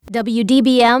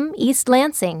WDBM East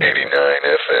Lansing. 89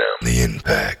 FM. The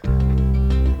Impact.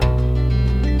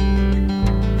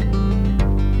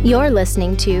 You're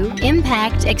listening to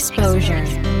Impact Exposure.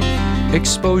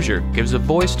 Exposure gives a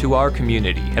voice to our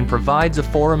community and provides a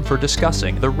forum for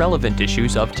discussing the relevant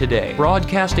issues of today.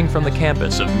 Broadcasting from the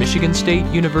campus of Michigan State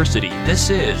University, this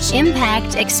is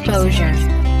Impact Exposure.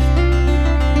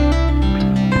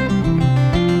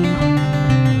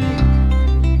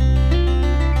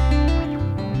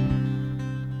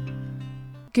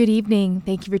 Good evening.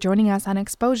 Thank you for joining us on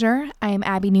Exposure. I am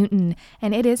Abby Newton,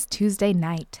 and it is Tuesday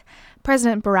night.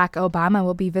 President Barack Obama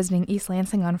will be visiting East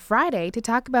Lansing on Friday to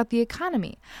talk about the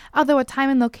economy. Although a time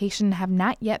and location have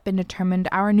not yet been determined,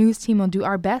 our news team will do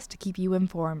our best to keep you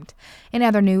informed. In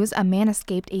other news, a man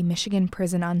escaped a Michigan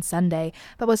prison on Sunday,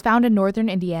 but was found in northern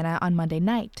Indiana on Monday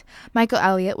night. Michael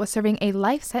Elliott was serving a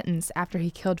life sentence after he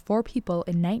killed 4 people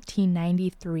in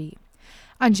 1993.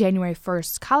 On January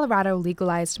 1st, Colorado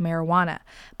legalized marijuana,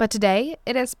 but today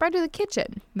it has spread to the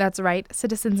kitchen. That's right,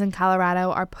 citizens in Colorado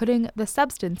are putting the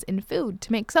substance in food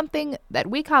to make something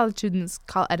that we college students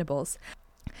call edibles.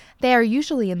 They are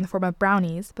usually in the form of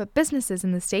brownies, but businesses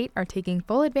in the state are taking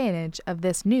full advantage of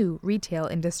this new retail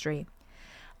industry.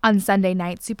 On Sunday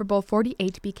night, Super Bowl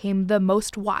 48 became the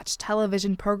most watched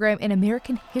television program in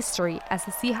American history as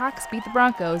the Seahawks beat the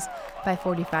Broncos by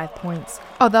 45 points.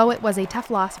 Although it was a tough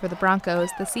loss for the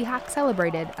Broncos, the Seahawks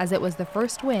celebrated as it was the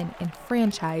first win in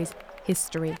franchise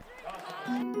history.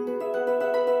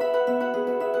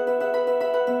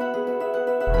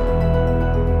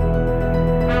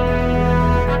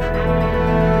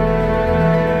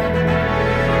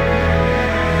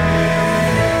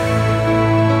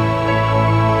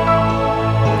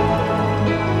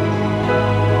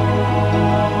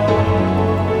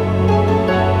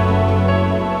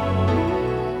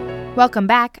 Welcome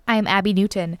back. I am Abby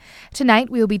Newton.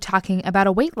 Tonight we will be talking about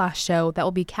a weight loss show that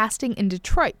will be casting in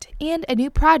Detroit and a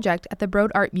new project at the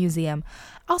Broad Art Museum.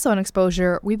 Also on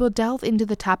Exposure, we will delve into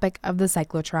the topic of the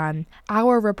cyclotron.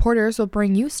 Our reporters will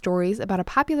bring you stories about a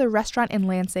popular restaurant in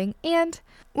Lansing, and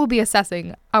we'll be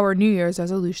assessing our New Year's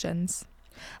resolutions.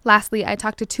 Lastly, I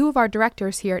talked to 2 of our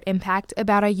directors here at Impact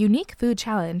about a unique food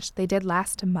challenge they did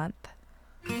last month.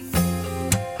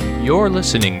 You're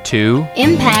listening to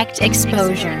Impact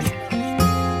Exposure.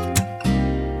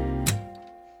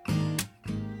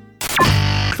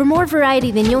 For more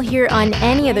variety than you'll hear on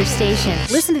any other station,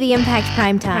 listen to the Impact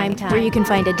Primetime, where you can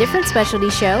find a different specialty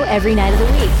show every night of the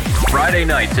week. Friday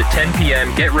nights at 10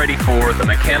 p.m., get ready for The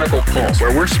Mechanical Pulse,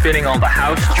 where we're spinning all the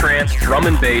house, trance, drum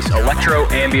and bass, electro,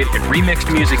 ambient, and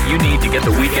remixed music you need to get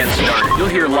the weekend started. You'll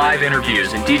hear live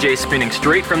interviews and DJs spinning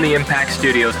straight from the Impact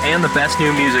Studios and the best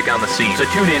new music on the scene. So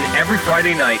tune in every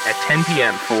Friday night at 10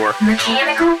 p.m. for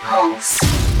Mechanical Pulse.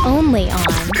 Only on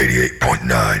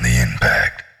 88.9 The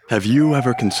Impact. Have you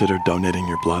ever considered donating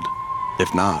your blood?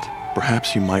 If not,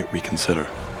 perhaps you might reconsider.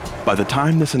 By the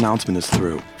time this announcement is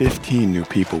through, 15 new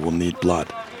people will need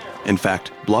blood. In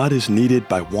fact, blood is needed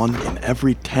by 1 in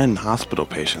every 10 hospital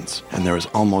patients, and there is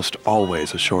almost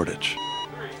always a shortage.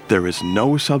 There is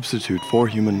no substitute for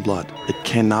human blood. It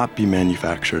cannot be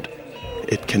manufactured.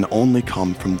 It can only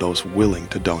come from those willing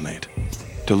to donate.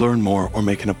 To learn more or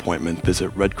make an appointment,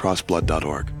 visit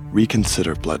redcrossblood.org.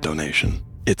 Reconsider blood donation.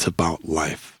 It's about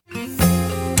life.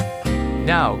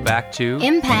 Now back to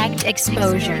Impact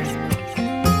Exposure.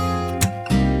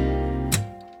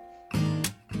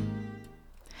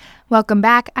 Welcome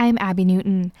back. I'm Abby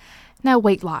Newton. Now,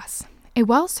 weight loss. A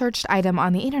well-searched item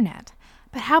on the internet.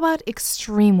 But how about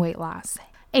extreme weight loss?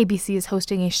 ABC is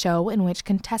hosting a show in which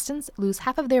contestants lose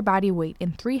half of their body weight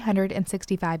in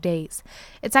 365 days.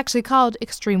 It's actually called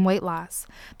Extreme Weight Loss.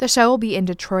 The show will be in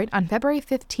Detroit on February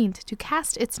 15th to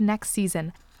cast its next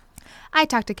season. I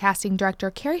talked to casting director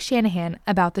Carrie Shanahan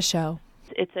about the show.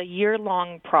 It's a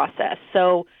year-long process,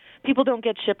 so people don't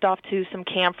get shipped off to some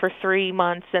camp for 3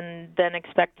 months and then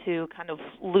expect to kind of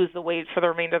lose the weight for the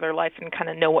remainder of their life and kind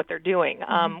of know what they're doing.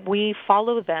 We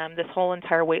follow them, this whole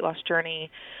entire weight loss journey,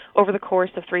 over the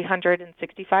course of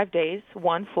 365 days,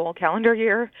 1 full calendar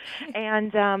year,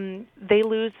 and they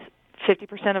lose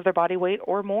 50% of their body weight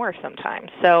or more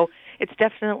sometimes. So it's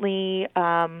definitely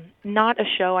not a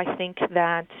show, I think,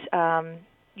 that,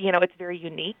 it's very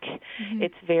unique. Mm-hmm.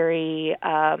 It's very,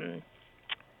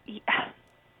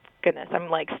 goodness, I'm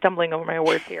like stumbling over my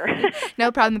words here.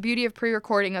 No problem. The beauty of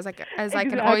pre-recording is I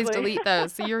can always delete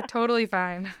those, so you're totally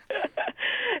fine.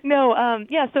 No,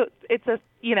 so it's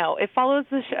it follows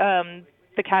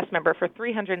the the cast member for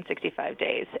 365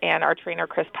 days, and our trainer,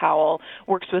 Chris Powell,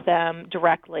 works with them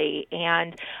directly.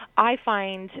 And I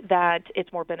find that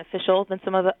it's more beneficial than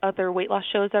some of the other weight loss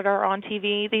shows that are on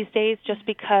TV these days, just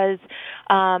because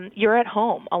you're at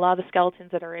home. A lot of the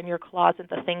skeletons that are in your closet,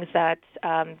 the things that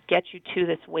get you to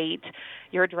this weight,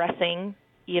 you're addressing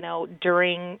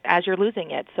as you're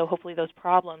losing it. So hopefully those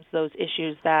problems, those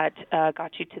issues that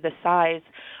got you to this size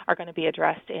are going to be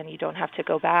addressed, and you don't have to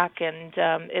go back, and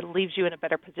it leaves you in a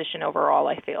better position overall,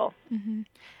 I feel. Mm-hmm.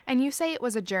 And you say it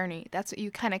was a journey. That's what you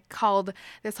kind of called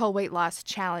this whole weight loss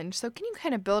challenge. So can you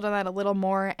kind of build on that a little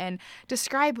more and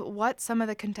describe what some of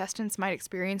the contestants might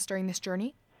experience during this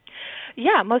journey?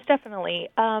 Yeah, most definitely.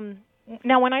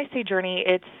 Now, when I say journey,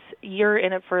 you're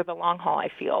in it for the long haul, I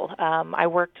feel. I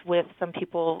worked with some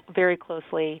people very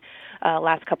closely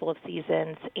last couple of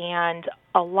seasons, and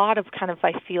a lot of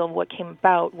I feel what came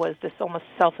about was this almost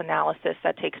self-analysis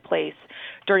that takes place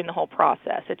during the whole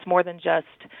process. It's more than just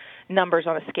numbers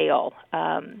on a scale.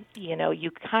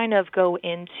 You kind of go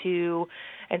into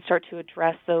and start to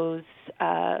address those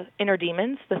inner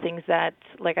demons, the things that,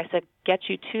 like I said, get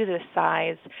you to this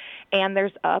size. And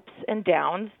there's ups and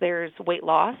downs. There's weight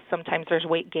loss. Sometimes there's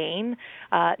weight gain.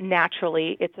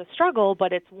 Naturally, it's a struggle,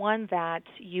 but it's one that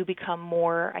you become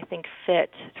more, I think,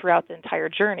 fit throughout the entire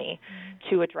journey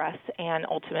to address and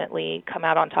ultimately come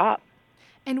out on top.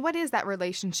 And what is that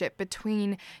relationship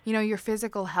between, your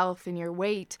physical health and your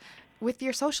weight with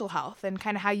your social health and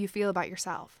kind of how you feel about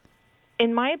yourself?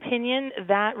 In my opinion,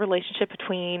 that relationship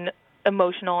between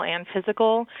emotional and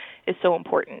physical is so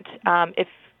important.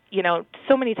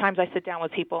 So many times I sit down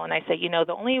with people and I say,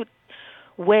 the only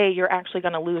way you're actually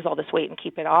going to lose all this weight and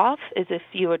keep it off is if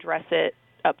you address it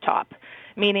up top.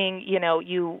 Meaning,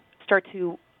 you start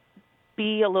to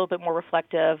be a little bit more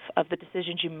reflective of the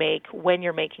decisions you make when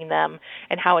you're making them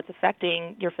and how it's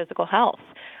affecting your physical health.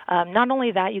 Not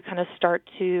only that, you kind of start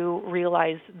to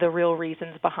realize the real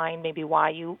reasons behind maybe why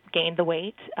you gained the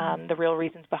weight, the real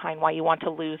reasons behind why you want to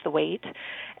lose the weight.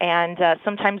 And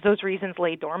sometimes those reasons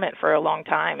lay dormant for a long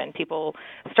time, and people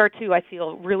start to, I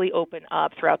feel, really open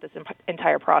up throughout this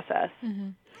entire process. Mm-hmm.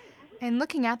 And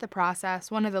looking at the process,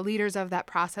 one of the leaders of that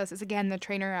process is, again, the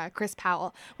trainer, Chris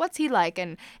Powell. What's he like?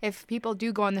 And if people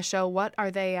do go on the show, what are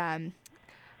they,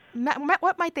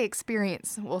 what might they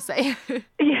experience, we'll say?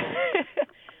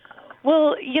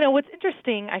 Well, what's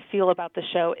interesting, I feel, about the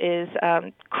show is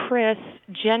Chris,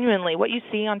 genuinely, what you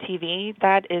see on TV,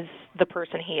 that is the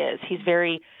person he is. He's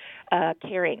very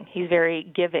caring. He's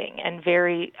very giving and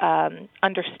very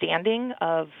understanding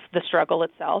of the struggle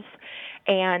itself.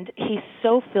 And he's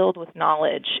so filled with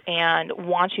knowledge and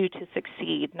wants you to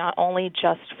succeed, not only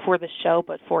just for the show,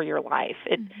 but for your life.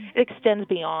 It extends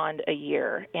beyond a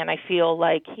year. And I feel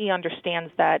like he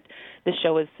understands that the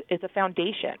show is a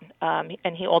foundation.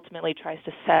 And he ultimately tries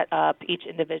to set up each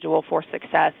individual for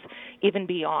success, even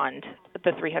beyond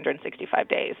the 365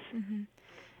 days. Mm-hmm.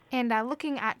 And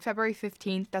looking at February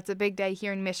 15th, that's a big day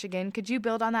here in Michigan. Could you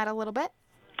build on that a little bit?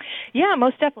 Yeah,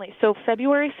 most definitely. So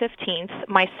February 15th,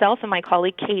 myself and my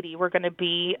colleague Katie, we're going to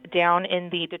be down in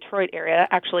the Detroit area,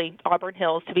 actually Auburn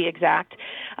Hills to be exact,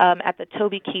 at the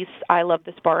Toby Keith's I Love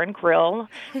This Bar and Grill.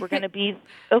 We're going to be,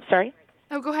 oh, sorry.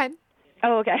 Oh, go ahead.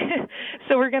 Oh, okay.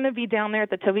 So we're going to be down there at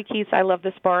the Toby Keith's I Love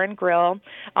This Bar and Grill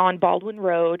on Baldwin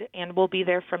Road, and we'll be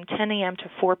there from 10 a.m. to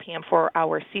 4 p.m. for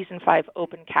our Season 5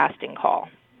 open casting call.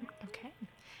 Okay.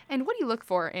 And what do you look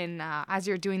for in as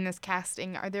you're doing this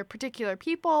casting? Are there particular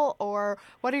people, or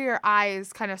what are your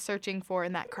eyes kind of searching for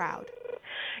in that crowd?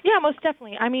 Yeah, most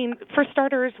definitely. I mean, for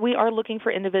starters, we are looking for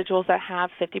individuals that have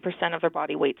 50% of their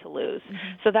body weight to lose.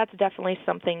 Mm-hmm. So that's definitely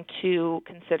something to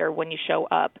consider when you show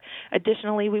up.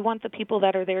 Additionally, we want the people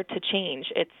that are there to change.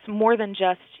 It's more than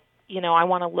just, I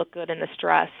want to look good in this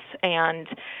dress, and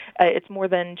it's more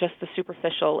than just the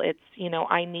superficial. It's,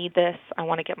 I need this. I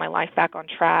want to get my life back on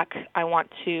track. I want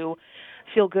to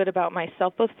feel good about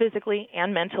myself, both physically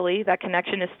and mentally. That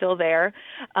connection is still there.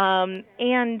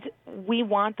 And we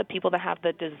want the people that have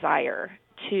the desire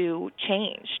to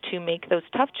change, to make those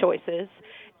tough choices,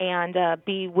 and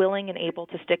be willing and able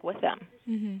to stick with them.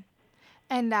 Mm-hmm.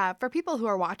 And for people who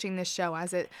are watching this show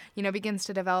as it, begins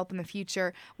to develop in the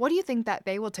future, what do you think that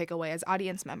they will take away as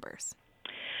audience members?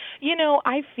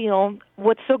 I feel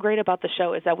what's so great about the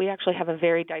show is that we actually have a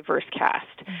very diverse cast.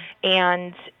 Mm-hmm.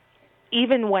 And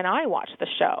even when I watch the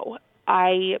show,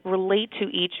 I relate to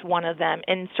each one of them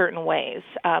in certain ways.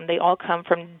 They all come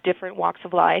from different walks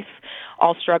of life,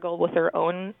 all struggle with their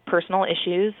own personal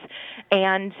issues,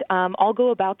 and all go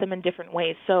about them in different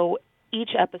ways. So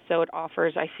each episode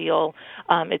offers, I feel,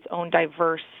 its own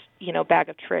diverse bag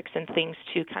of tricks and things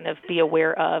to kind of be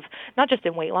aware of, not just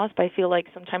in weight loss, but I feel like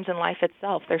sometimes in life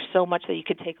itself, there's so much that you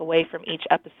could take away from each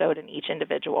episode and each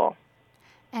individual.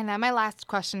 And my last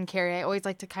question, Carrie, I always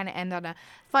like to kind of end on a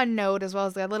fun note as well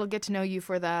as a little get to know you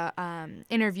for the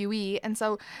interviewee. And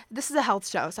so this is a health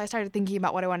show, so I started thinking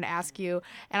about what I wanted to ask you.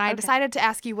 And I decided to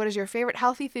ask you, what is your favorite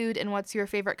healthy food and what's your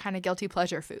favorite kind of guilty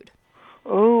pleasure food?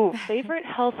 Oh, favorite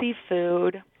healthy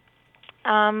food.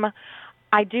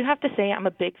 I do have to say I'm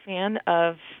a big fan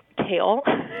of kale.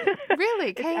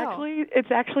 Really? Kale? It's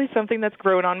actually something that's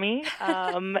grown on me,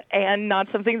 and not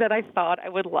something that I thought I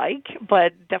would like,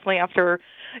 but definitely after,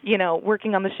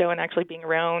 working on the show and actually being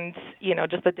around,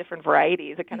 just the different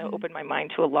varieties, it kind of opened my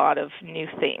mind to a lot of new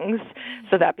things.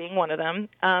 So that being one of them.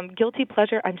 Guilty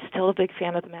pleasure, I'm still a big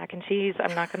fan of the mac and cheese.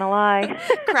 I'm not going to lie.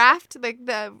 Kraft, like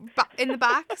in the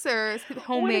box, or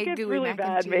homemade when it gets gooey really mac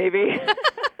bad, and cheese? maybe.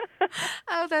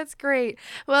 Oh, that's great.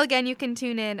 Well, again, you can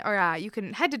tune in, or you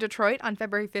can head to Detroit on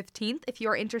February 15th if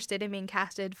you're interested in being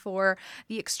casted for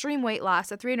the Extreme Weight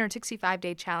Loss, a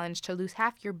 365-day challenge to lose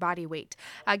half your body weight.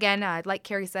 Again, like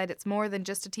Carrie said, it's more than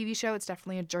just a TV show. It's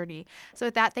definitely a journey. So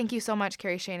with that, thank you so much,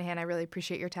 Carrie Shanahan. I really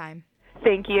appreciate your time.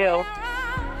 Thank you.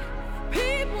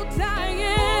 People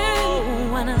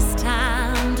dying when it's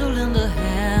time to lend a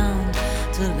hand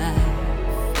to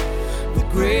life, the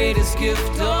greatest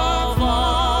gift of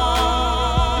all.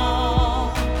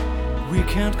 We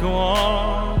can't go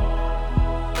on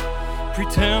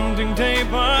pretending day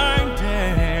by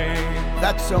day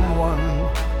that someone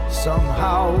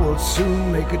somehow will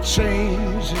soon make a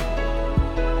change.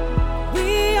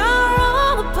 We are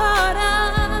all a part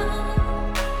of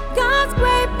God's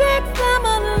great big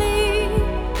family,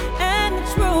 and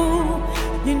it's true,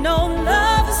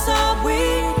 love is all we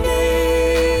need.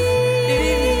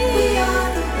 We are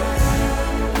the world,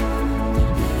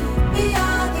 we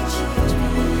are the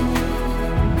children,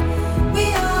 we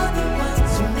are the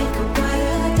ones who make a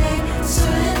brighter day, so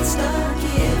let's start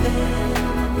giving.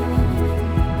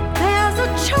 There's a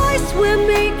choice we're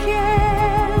making,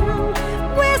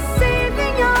 we're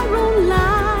saving our own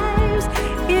lives.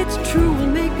 It's true, we'll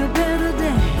make a better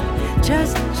day,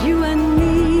 just you and me.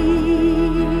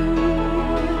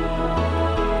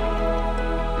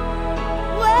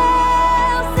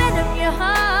 Well, send up your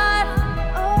heart,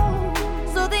 oh,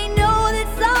 so they know that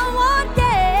someone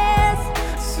cares.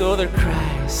 so their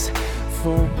cries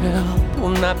for help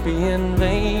will not be in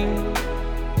vain.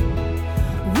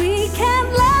 We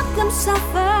can't let them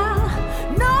suffer.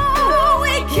 No,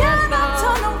 we cannot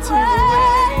turn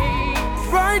away.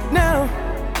 Right now,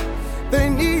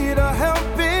 they need a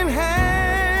helping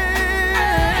hand.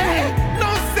 No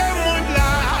someone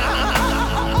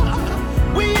lie.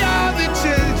 We are the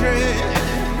children.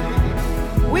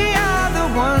 We are the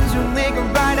ones who make a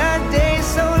brighter day.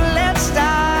 So let's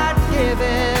start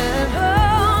giving.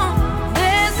 Oh,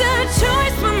 there's a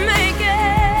choice we're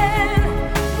making.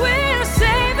 We're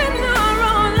saving our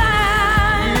own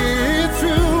lives. It's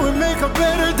true, we make a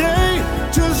better day,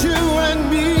 just you and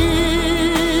me.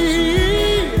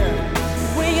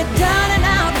 When you're down and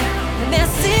out and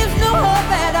there seems no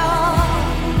hope at all.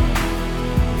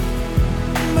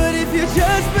 But if you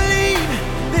just believe,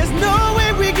 there's no way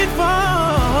we can fall.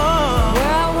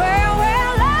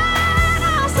 Let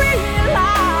us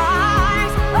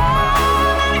realize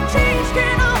all that change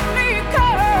can only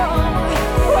come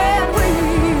when we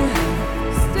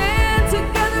stand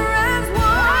together as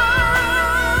one.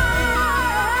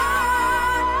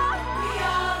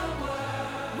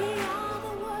 We are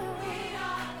the world.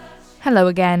 Hello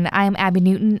again, I am Abby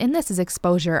Newton, and this is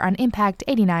Exposure on Impact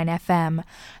 89 FM.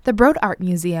 The Broad Art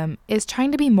Museum is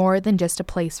trying to be more than just a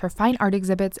place for fine art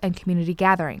exhibits and community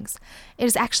gatherings. It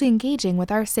is actually engaging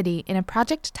with our city in a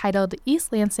project titled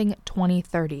East Lansing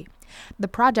 2030. The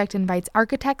project invites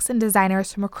architects and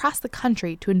designers from across the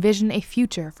country to envision a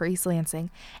future for East Lansing.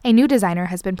 A new designer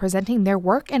has been presenting their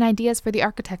work and ideas for the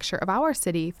architecture of our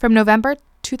city from November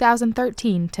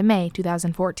 2013 to May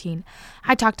 2014.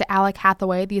 I talked to Alec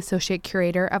Hathaway, the Associate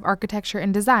Curator of Architecture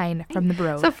and Design from the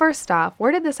Broad. So first off,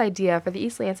 where did this idea for the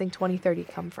East Lansing 2030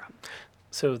 come from?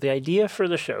 So the idea for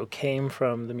the show came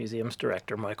from the museum's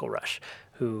director, Michael Rush,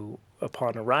 who,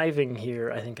 upon arriving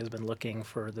here, I think has been looking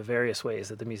for the various ways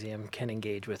that the museum can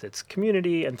engage with its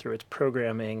community and through its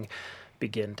programming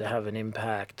begin to have an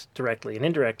impact directly and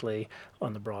indirectly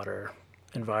on the broader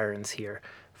environs here.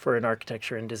 For an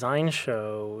architecture and design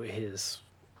show, his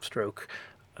stroke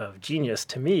of genius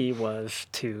to me was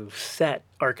to set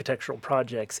architectural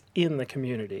projects in the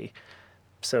community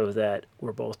so that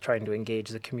we're both trying to engage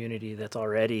the community that's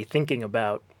already thinking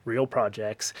about real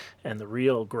projects and the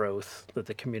real growth that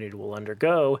the community will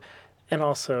undergo, and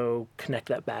also connect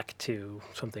that back to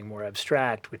something more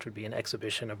abstract, which would be an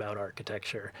exhibition about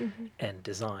architecture and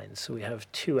design. So we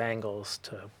have two angles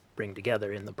to bring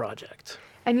together in the project.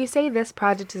 And you say this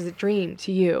project is a dream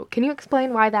to you. Can you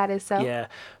explain why that is so? Yeah.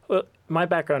 Well, my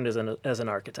background is as an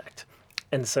architect.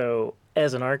 And so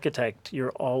as an architect,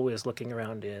 you're always looking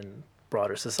around in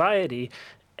broader society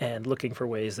and looking for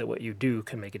ways that what you do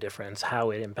can make a difference,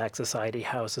 how it impacts society,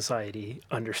 how society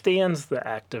understands the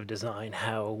act of design,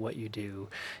 how what you do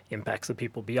impacts the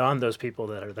people beyond those people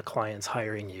that are the clients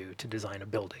hiring you to design a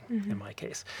building, in my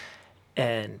case.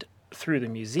 And through the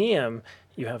museum,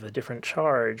 you have a different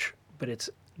charge, but it's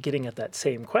getting at that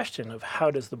same question of how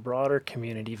does the broader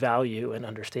community value and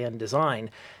understand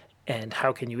design, and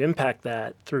how can you impact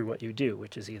that through what you do,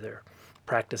 which is either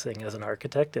practicing as an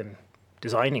architect and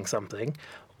designing something,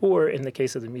 or in the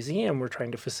case of the museum, we're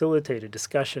trying to facilitate a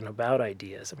discussion about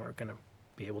ideas, and we're going to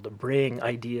be able to bring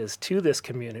ideas to this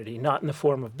community, not in the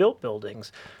form of built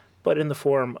buildings, but in the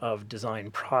form of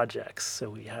design projects. So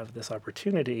we have this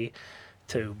opportunity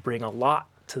to bring a lot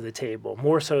to the table,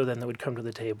 more so than that would come to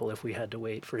the table if we had to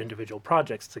wait for individual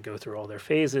projects to go through all their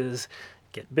phases,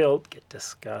 get built, get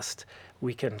discussed.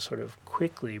 We can sort of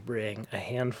quickly bring a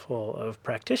handful of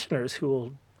practitioners who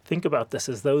will think about this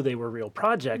as though they were real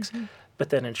projects, but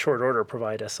then in short order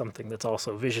provide us something that's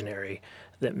also visionary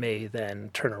that may then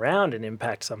turn around and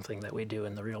impact something that we do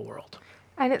in the real world.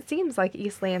 And it seems like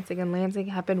East Lansing and Lansing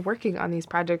have been working on these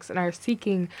projects and are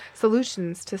seeking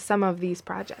solutions to some of these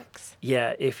projects.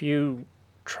 Yeah, if you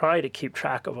try to keep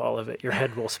track of all of it, your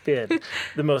head will spin.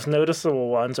 The most noticeable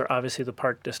ones are obviously the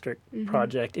Park District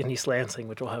project in East Lansing,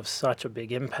 which will have such a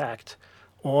big impact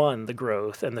on the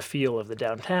growth and the feel of the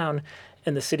downtown.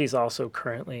 And the city's also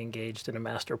currently engaged in a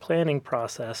master planning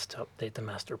process to update the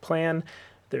master plan.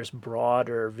 There's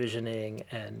broader visioning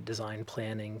and design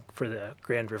planning for the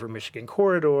Grand River Michigan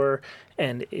corridor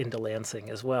and into Lansing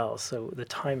as well. So the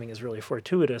timing is really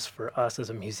fortuitous for us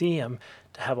as a museum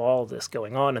to have all this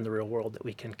going on in the real world that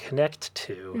we can connect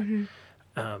to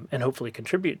and hopefully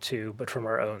contribute to, but from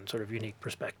our own sort of unique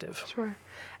perspective. Sure.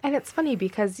 And it's funny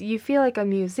because you feel like a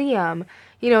museum,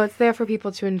 you know, it's there for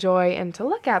people to enjoy and to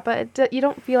look at, but you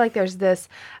don't feel like there's this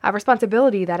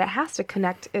responsibility that it has to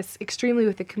connect extremely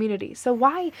with the community. So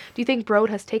why do you think Broad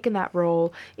has taken that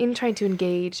role in trying to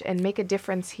engage and make a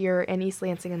difference here in East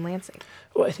Lansing and Lansing?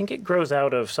 Well, I think it grows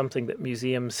out of something that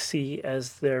museums see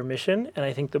as their mission, and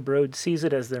I think the Broad sees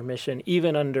it as their mission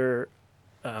even under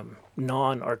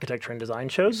non-architecture and design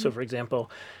shows. So, for example,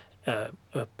 a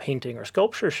painting or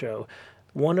sculpture show,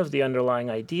 one of the underlying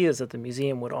ideas that the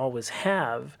museum would always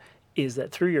have is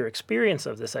that through your experience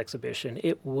of this exhibition,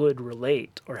 it would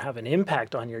relate or have an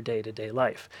impact on your day-to-day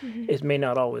life. It may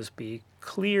not always be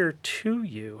clear to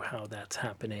you how that's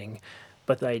happening,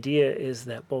 but the idea is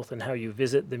that both in how you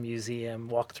visit the museum,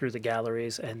 walk through the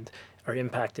galleries, and are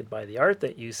impacted by the art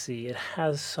that you see, it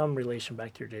has some relation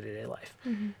back to your day-to-day life.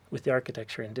 With the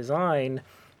architecture and design,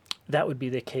 that would be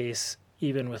the case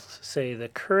even with, say, the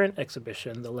current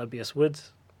exhibition, the Lebbeus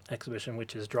Woods exhibition,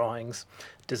 which is drawings,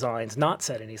 designs not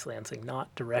set in East Lansing,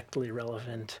 not directly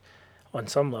relevant on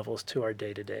some levels to our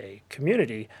day-to-day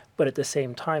community, but at the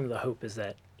same time, the hope is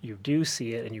that you do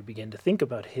see it and you begin to think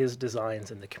about his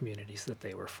designs and the communities that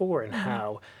they were for and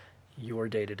how your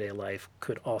day-to-day life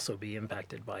could also be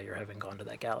impacted by your having gone to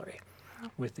that gallery.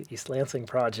 With the East Lansing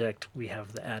project, we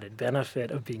have the added benefit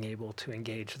of being able to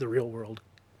engage the real world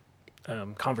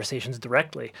conversations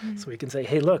directly. So we can say,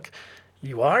 hey, look,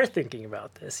 you are thinking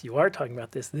about this, you are talking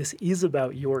about this is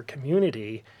about your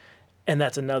community. And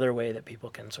that's another way that people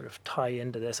can sort of tie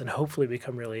into this and hopefully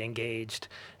become really engaged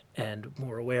and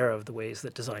more aware of the ways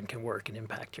that design can work and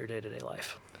impact your day-to-day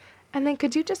life. And then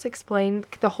could you just explain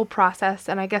the whole process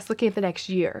and I guess looking at the next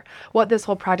year, what this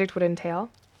whole project would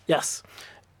entail? Yes.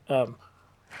 Go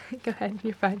ahead,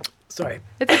 you're fine. Sorry.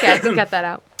 It's okay, I can cut that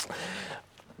out.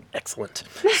 Excellent.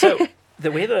 So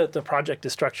the way the project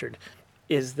is structured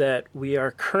is that we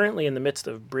are currently in the midst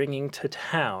of bringing to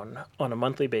town on a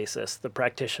monthly basis the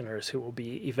practitioners who will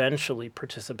be eventually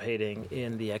participating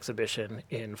in the exhibition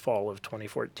in fall of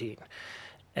 2014.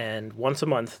 And once a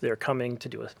month, they're coming to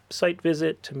do a site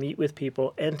visit, to meet with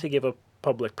people, and to give a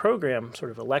public program,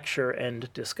 sort of a lecture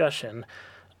and discussion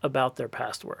about their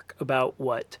past work, about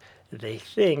what they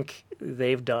think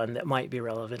they've done that might be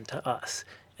relevant to us.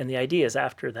 And the idea is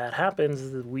after that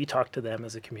happens, we talk to them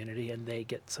as a community and they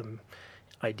get some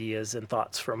ideas and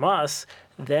thoughts from us.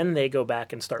 Then they go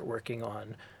back and start working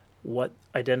on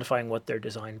identifying what their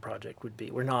design project would be.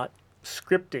 We're not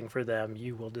scripting for them,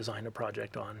 you will design a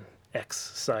project on X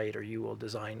site or you will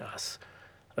design us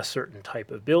a certain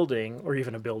type of building or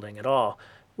even a building at all.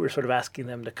 We're sort of asking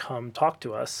them to come talk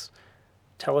to us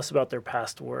tell us about their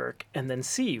past work, and then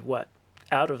see what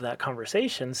out of that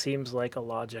conversation seems like a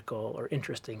logical or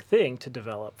interesting thing to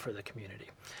develop for the community.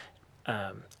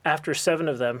 After 7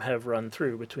 of them have run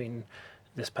through between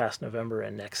this past November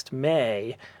and next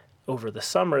May, over the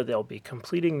summer they'll be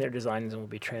completing their designs and will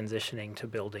be transitioning to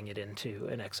building it into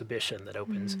an exhibition that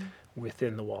opens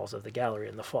within the walls of the gallery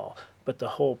in the fall. But the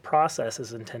whole process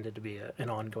is intended to be an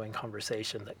ongoing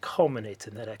conversation that culminates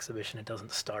in that exhibition. It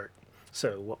doesn't start.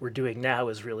 So what we're doing now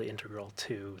is really integral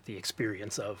to the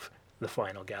experience of the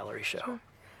final gallery show. Sure.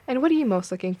 And what are you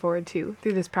most looking forward to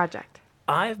through this project?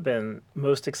 I've been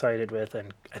most excited with,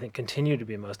 and I think continue to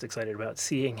be most excited about,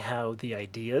 seeing how the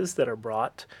ideas that are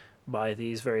brought by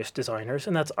these various designers,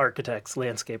 and that's architects,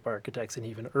 landscape architects, and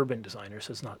even urban designers,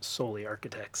 so it's not solely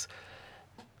architects,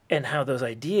 and how those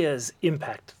ideas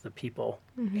impact the people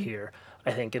here.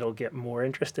 I think it'll get more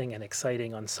interesting and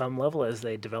exciting on some level as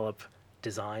they develop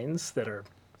designs that are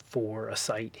for a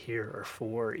site here or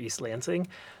for East Lansing.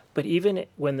 But even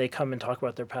when they come and talk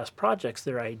about their past projects,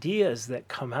 there are ideas that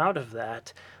come out of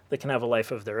that can have a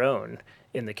life of their own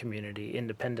in the community,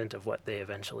 independent of what they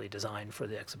eventually design for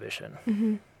the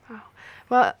exhibition. Wow.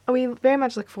 Well, we very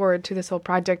much look forward to this whole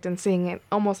project and seeing it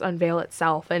almost unveil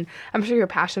itself. And I'm sure your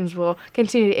passions will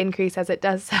continue to increase as it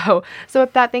does so. So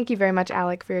with that, thank you very much,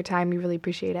 Alec, for your time. We really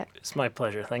appreciate it. It's my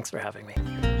pleasure. Thanks for having me.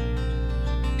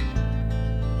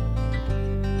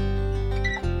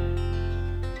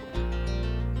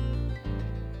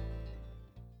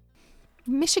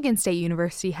 Michigan State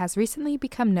University has recently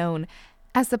become known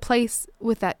as the place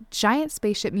with that giant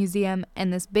spaceship museum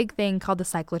and this big thing called the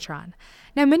cyclotron.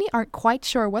 Now, many aren't quite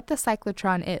sure what the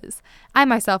cyclotron is, I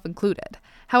myself included.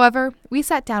 However, we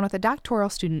sat down with a doctoral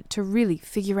student to really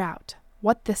figure out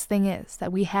what this thing is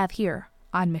that we have here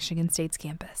on Michigan State's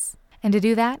campus. And to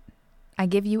do that, I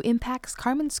give you Impact's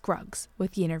Carmen Scruggs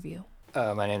with the interview.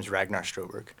 My name's Ragnar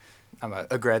Stroberg. I'm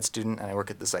a grad student and I work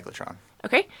at the cyclotron.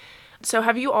 Okay. So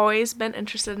have you always been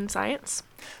interested in science?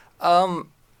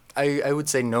 I would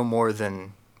say no more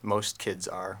than most kids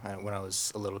are. When I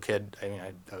was a little kid,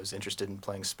 I was interested in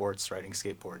playing sports, riding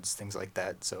skateboards, things like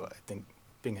that. So I think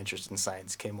being interested in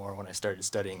science came more when I started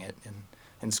studying it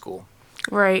in school.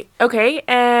 Right. Okay.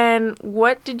 And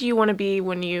what did you want to be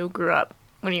when you grew up,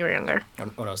 when you were younger?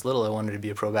 When I was little, I wanted to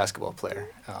be a pro basketball player.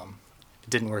 It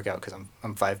didn't work out because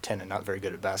I'm 5'10" and not very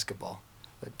good at basketball.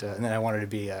 But and then I wanted to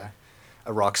be a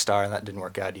rock star, and that didn't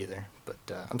work out either. But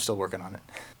I'm still working on it.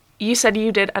 You said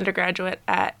you did undergraduate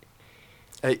at...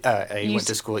 I went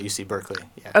to school at UC Berkeley,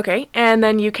 yeah. Okay, and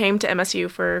then you came to MSU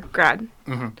for grad.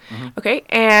 Mm-hmm. Okay,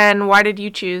 and why did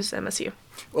you choose MSU?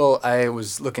 Well, I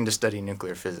was looking to study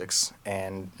nuclear physics,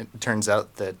 and it turns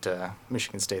out that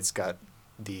Michigan State's got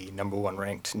the #1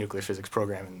 ranked nuclear physics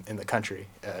program in the country,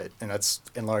 and that's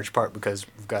in large part because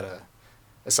we've got a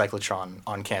cyclotron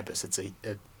on campus. It's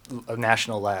a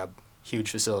national lab, huge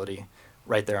facility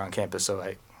right there on campus,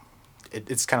 so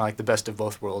it's kind of like the best of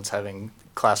both worlds, having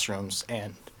classrooms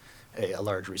and a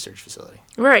large research facility.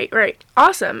 Right.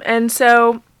 Awesome. And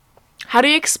so how do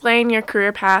you explain your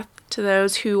career path to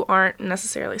those who aren't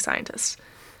necessarily scientists?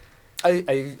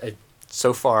 I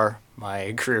so far,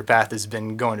 my career path has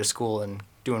been going to school and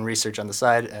doing research on the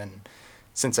side, and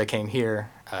since I came here,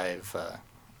 I've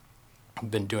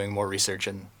been doing more research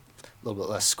and a little bit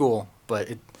less school, but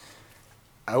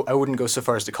I wouldn't go so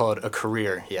far as to call it a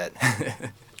career yet.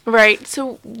 Right.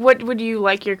 So what would you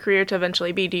like your career to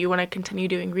eventually be? Do you want to continue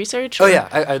doing research? Oh, yeah.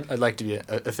 I'd like to be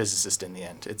a physicist in the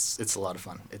end. It's a lot of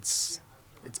fun. It's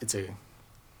a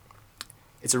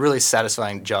really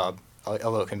satisfying job,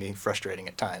 although it can be frustrating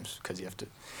at times because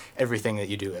everything that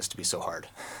you do has to be so hard.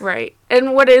 Right.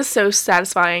 And what is so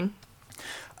satisfying?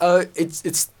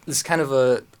 It's this kind of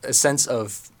a sense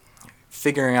of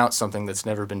figuring out something that's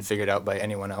never been figured out by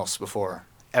anyone else before,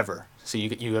 ever. So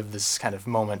you have this kind of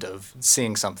moment of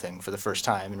seeing something for the first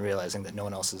time and realizing that no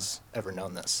one else has ever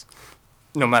known this.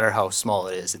 No matter how small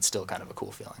it is, it's still kind of a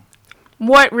cool feeling.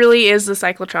 What really is the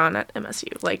cyclotron at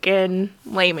MSU, like in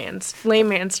layman's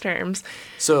terms?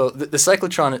 So the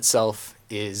cyclotron itself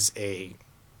is a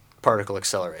particle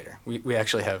accelerator. We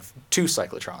actually have 2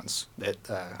 cyclotrons that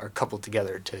are coupled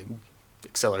together to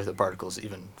accelerate the particles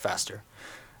even faster.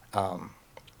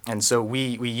 And so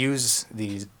we use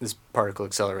this particle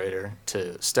accelerator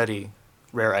to study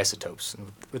rare isotopes.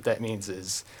 And what that means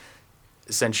is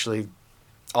essentially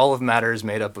all of matter is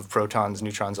made up of protons,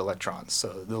 neutrons, electrons.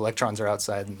 So the electrons are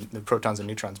outside, and the protons and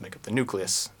neutrons make up the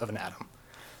nucleus of an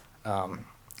atom.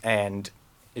 And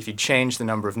if you change the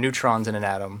number of neutrons in an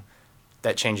atom,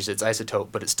 that changes its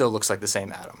isotope, but it still looks like the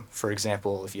same atom. For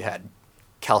example, if you had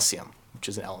calcium, which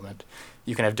is an element,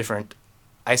 you can have different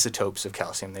isotopes of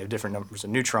calcium. They have different numbers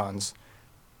of neutrons,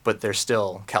 but they're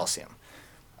still calcium.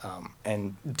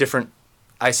 And different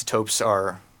isotopes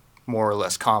are more or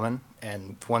less common,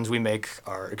 and the ones we make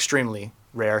are extremely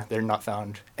rare. They're not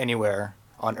found anywhere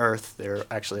on Earth. They're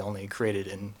actually only created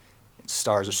in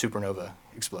stars or supernova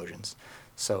explosions.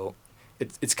 So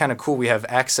it's kind of cool. We have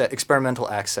experimental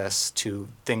access to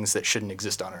things that shouldn't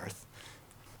exist on Earth.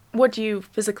 What do you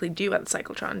physically do at the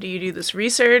cyclotron? Do you do this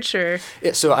research or?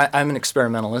 Yeah, so I'm an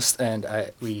experimentalist, and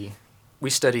we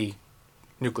study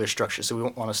nuclear structure. So we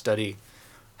want to study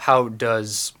how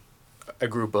does a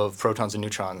group of protons and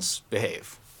neutrons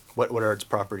behave. What are its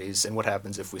properties, and what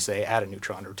happens if we say add a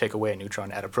neutron or take away a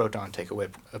neutron, add a proton, take away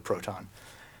a proton.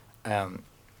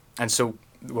 And so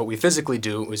what we physically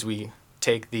do is we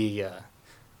take we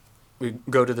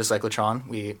go to the cyclotron,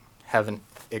 we have an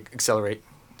accelerate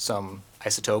some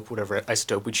isotope, whatever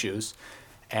isotope we choose,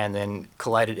 and then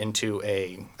collide it into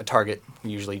a target.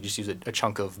 We usually just use a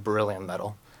chunk of beryllium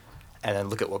metal, and then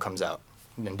look at what comes out.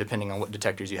 And depending on what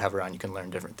detectors you have around, you can learn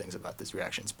different things about these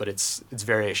reactions. But it's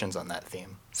variations on that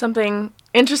theme. Something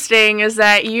interesting is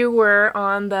that you were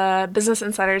on the Business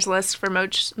Insider's list for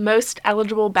most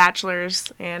eligible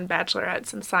bachelors and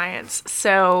bachelorettes in science.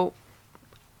 So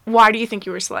why do you think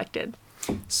you were selected?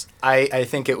 I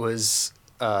think it was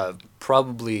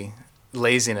probably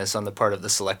laziness on the part of the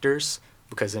selectors,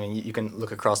 because, I mean, you can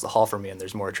look across the hall from me and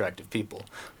there's more attractive people.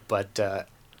 But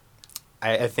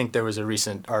I think there was a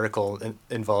recent article that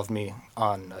involved me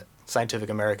on Scientific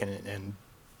American, and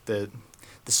the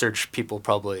search people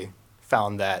probably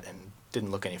found that and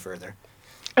didn't look any further.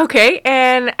 Okay,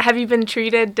 and have you been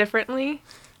treated differently?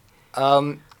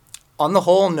 On the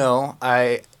whole, no.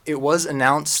 It was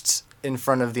announced in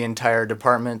front of the entire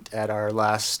department at our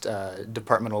last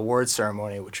departmental awards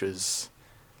ceremony, which was,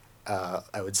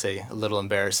 I would say, a little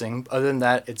embarrassing. Other than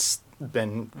that, it's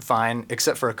been fine,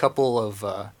 except for a couple of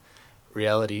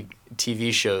reality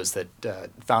TV shows that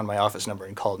found my office number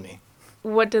and called me.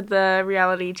 What did the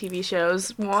reality TV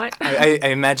shows want? I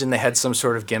imagine they had some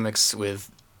sort of gimmicks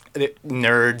with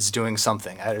nerds doing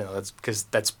something. I don't know. That's because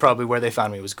that's probably where they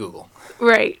found me, was Google.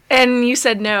 Right. And you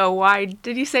said no. Why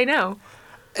did you say no?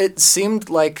 It seemed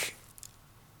like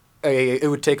it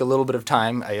would take a little bit of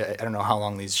time. I don't know how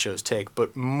long these shows take,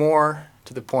 but more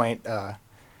to the point,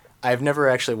 I've never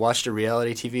actually watched a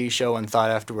reality TV show and thought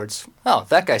afterwards, oh,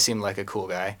 that guy seemed like a cool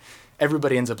guy.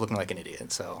 Everybody ends up looking like an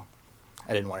idiot, so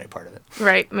I didn't want any part of it.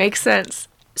 Right, makes sense.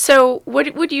 So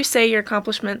what would you say your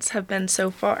accomplishments have been so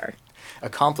far?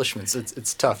 Accomplishments,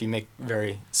 it's tough. You make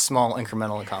very small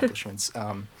incremental accomplishments.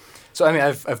 So, I mean,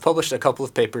 I've published a couple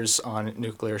of papers on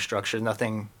nuclear structure,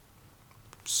 nothing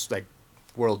like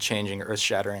world-changing or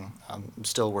earth-shattering. I'm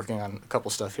still working on a couple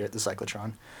stuff here at the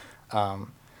cyclotron.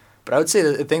 But I would say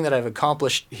that the thing that I've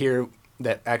accomplished here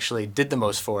that actually did the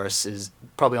most for us is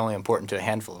probably only important to a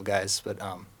handful of guys. But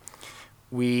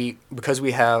because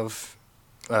we have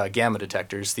gamma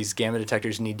detectors, these gamma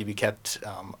detectors need to be kept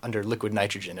under liquid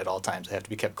nitrogen at all times. They have to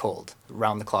be kept cold,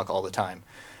 round the clock all the time.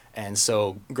 And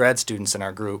so grad students in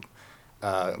our group,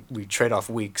 we trade off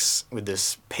weeks with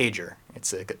this pager.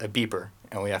 It's a beeper,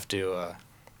 and we have to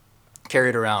carry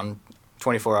it around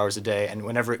 24 hours a day, and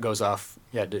whenever it goes off,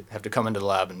 you have to come into the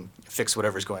lab and fix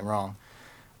whatever's going wrong.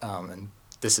 And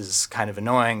this is kind of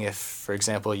annoying if, for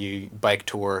example, you bike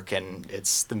to work and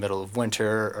it's the middle of winter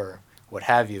or what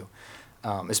have you,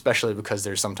 especially because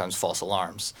there's sometimes false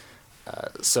alarms.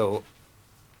 So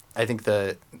I think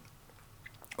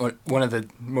one of the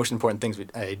most important things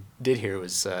I did here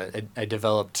was I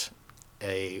developed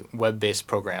a web-based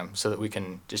program so that we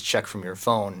can just check from your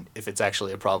phone if it's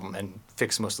actually a problem and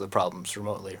fix most of the problems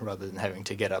remotely rather than having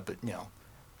to get up at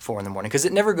 4 in the morning, because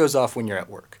it never goes off when you're at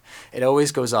work. It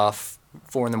always goes off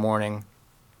 4 in the morning,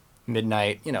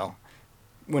 midnight,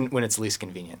 when it's least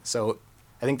convenient. So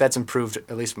I think that's improved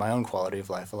at least my own quality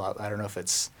of life a lot. I don't know if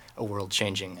it's a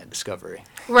world-changing discovery.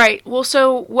 Right. Well,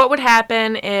 so what would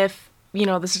happen if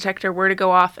this detector were to go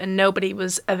off and nobody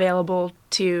was available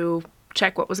to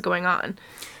check what was going on?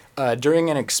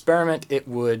 During an experiment, it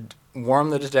would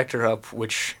warm the detector up,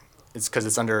 which is because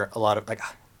it's under a lot of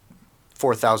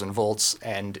 4,000 volts,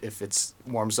 and if it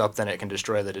warms up, then it can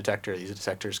destroy the detector. These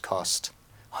detectors cost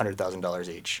 $100,000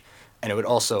 each, and it would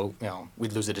also,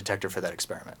 we'd lose a detector for that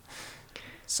experiment.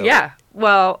 So yeah,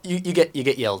 well, you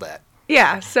get yelled at.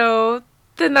 Yeah, so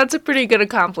then that's a pretty good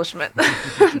accomplishment.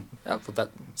 Yeah, well,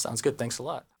 that sounds good. Thanks a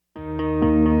lot.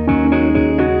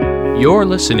 You're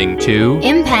listening to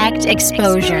Impact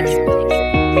Exposure.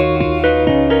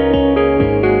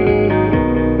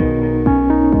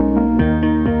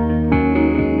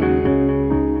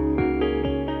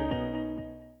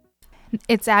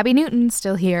 It's Abby Newton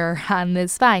still here on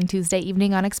this fine Tuesday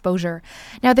evening on Exposure.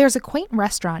 Now, there's a quaint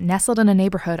restaurant nestled in a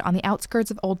neighborhood on the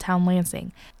outskirts of Old Town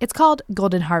Lansing. It's called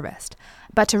Golden Harvest.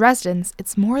 But to residents,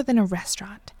 it's more than a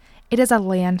restaurant. It is a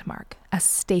landmark, a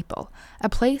staple, a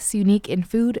place unique in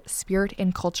food, spirit,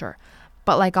 and culture.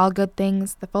 But like all good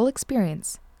things, the full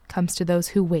experience comes to those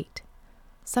who wait,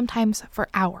 sometimes for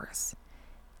hours,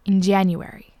 in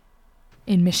January,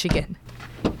 in Michigan.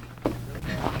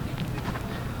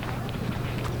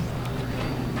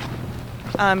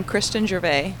 I'm Kristen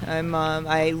Gervais.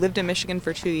 I lived in Michigan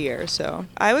for 2 years, so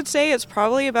I would say it's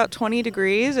probably about 20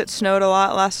 degrees. It snowed a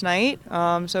lot last night,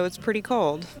 so it's pretty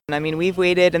cold. I mean, we've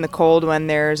waited in the cold when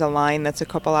there's a line that's a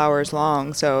couple hours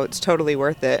long, so it's totally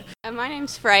worth it. My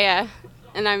name's Freya,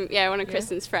 and I'm one of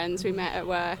Kristen's friends. We met at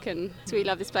work, and so we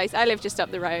love this place. I live just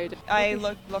up the road. I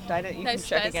looked at it. You can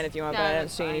check again if you want, but I don't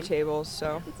see any tables,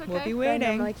 so okay. We'll be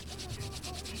waiting.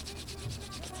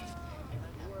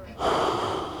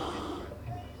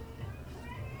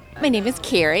 My name is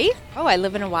Carrie. Oh, I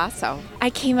live in Owasso. I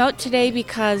came out today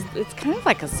because it's kind of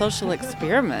like a social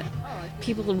experiment.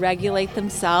 People regulate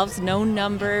themselves, no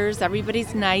numbers,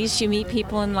 everybody's nice, you meet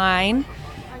people in line,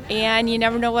 and you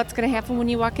never know what's going to happen when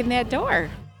you walk in that door.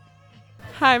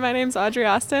 Hi, my name's Audrey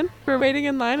Austin. We're waiting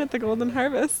in line at the Golden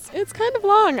Harvest. It's kind of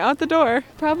long out the door,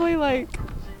 probably like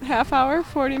half hour,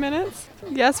 40 minutes.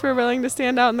 Yes, we're willing to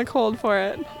stand out in the cold for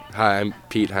it. Hi, I'm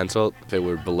Pete Hensel. If it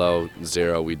were below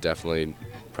zero, we'd definitely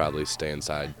probably stay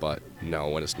inside, but no,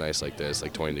 when it's nice like this,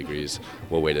 like 20 degrees,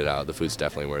 we'll wait it out. The food's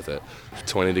definitely worth it.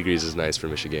 20 degrees is nice for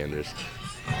Michiganders.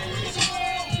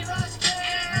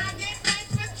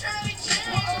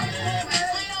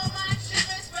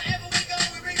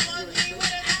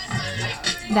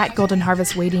 That Golden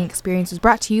Harvest waiting experience was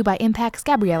brought to you by Impact's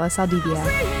Gabriela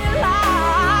Saldivia.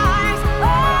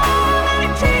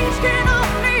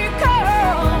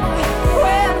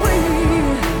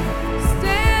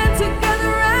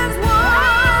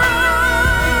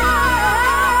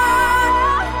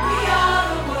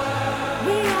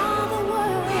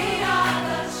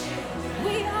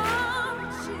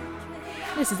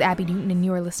 This is Abby Newton, and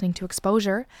you are listening to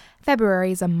Exposure.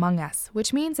 February is among us,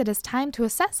 which means it is time to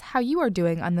assess how you are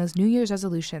doing on those New Year's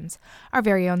resolutions. Our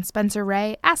very own Spencer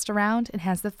Ray asked around and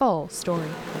has the full story.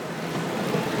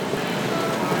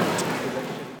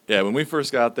 Yeah, when we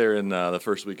first got there in the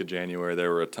first week of January, there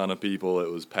were a ton of people.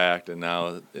 It was packed, and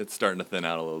now it's starting to thin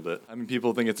out a little bit. I mean,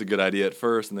 people think it's a good idea at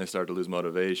first, and they start to lose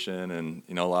motivation, and,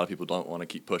 a lot of people don't want to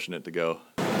keep pushing it to go.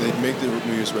 They'd make the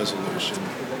New Year's resolution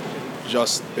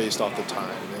just based off the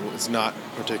time. It's not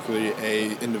particularly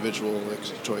a individual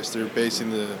choice. They're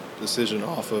basing the decision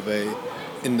off of a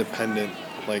independent,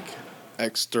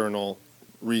 external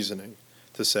reasoning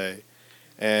to say.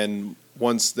 And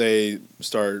once they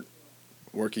start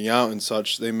working out and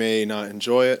such, they may not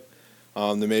enjoy it.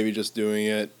 They may be just doing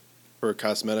it for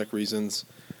cosmetic reasons.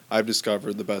 I've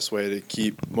discovered the best way to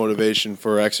keep motivation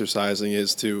for exercising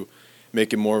is to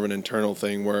make it more of an internal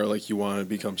thing where you want to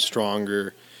become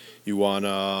stronger. You want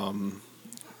to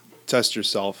test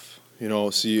yourself,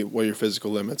 see what your physical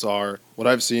limits are. What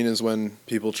I've seen is when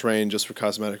people train just for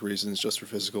cosmetic reasons, just for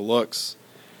physical looks,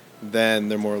 then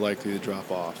they're more likely to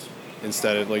drop off.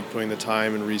 Instead of putting the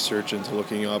time and research into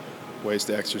looking up ways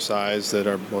to exercise that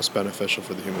are most beneficial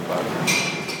for the human body.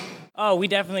 Oh, we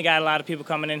definitely got a lot of people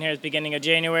coming in here at the beginning of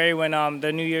January when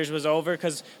the New Year's was over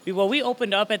because, we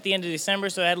opened up at the end of December,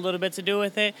 so it had a little bit to do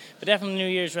with it, but definitely New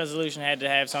Year's resolution had to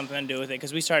have something to do with it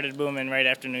because we started booming right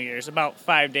after New Year's, about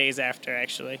 5 days after,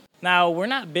 actually. Now, we're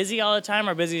not busy all the time.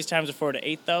 Our busiest times are 4 to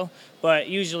 8, though, but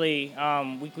usually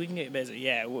we can get busy.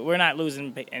 Yeah, we're not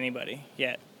losing anybody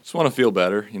yet. Just want to feel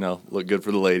better, look good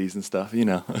for the ladies and stuff,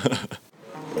 You're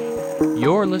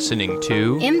listening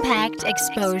to Impact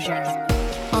Exposure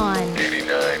on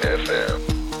 89 FM.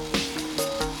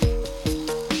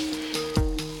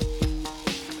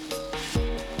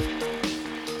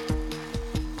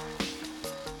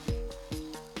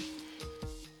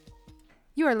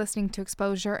 You are listening to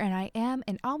Exposure, and I am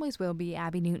and always will be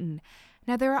Abby Newton.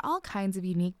 Now, there are all kinds of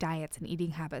unique diets and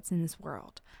eating habits in this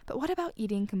world, but what about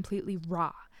eating completely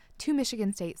raw? 2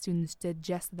 Michigan State students did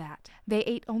just that. They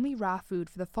ate only raw food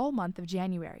for the full month of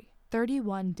January.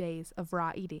 31 days of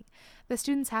raw eating. The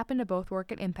students happen to both work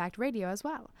at Impact Radio as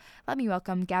well. Let me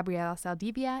welcome Gabriela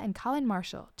Saldivia and Colin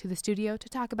Marshall to the studio to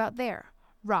talk about their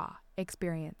raw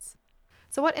experience.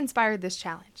 So what inspired this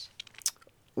challenge?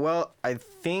 Well, I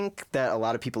think that a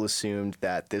lot of people assumed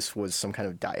that this was some kind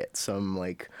of diet, some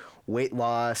weight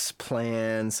loss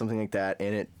plan, something like that,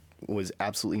 and it was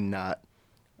absolutely not.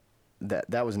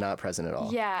 That was not present at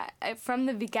all. Yeah, from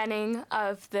the beginning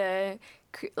of the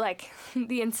like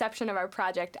the inception of our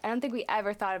project, I don't think we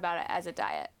ever thought about it as a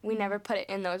diet. We never put it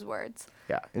in those words.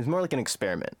 Yeah, it was more like an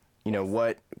experiment. You know,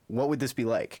 what would this be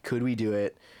like? Could we do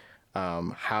it?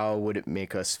 How would it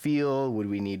make us feel? Would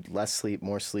we need less sleep,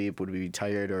 more sleep? Would we be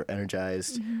tired or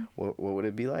energized? Mhm. What would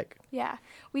it be like? Yeah,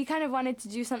 we kind of wanted to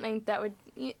do something that would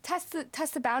test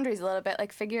the boundaries a little bit,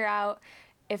 like figure out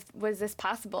if was this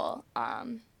possible.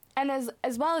 And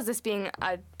as well as this being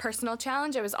a personal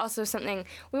challenge, it was also something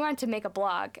we wanted to make a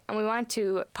blog, and we wanted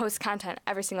to post content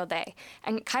every single day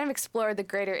and kind of explore the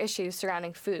greater issues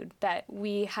surrounding food that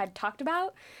we had talked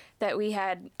about, that we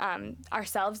had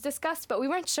ourselves discussed, but we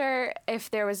weren't sure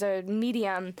if there was a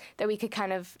medium that we could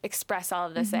kind of express all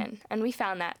of this in. And we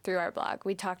found that through our blog.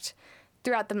 We talked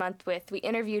throughout the month we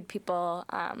interviewed people,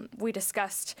 we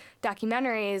discussed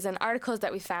documentaries and articles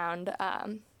that we found.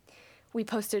 We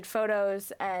posted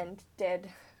photos and did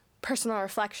personal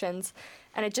reflections,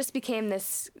 and it just became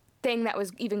this thing that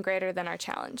was even greater than our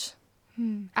challenge.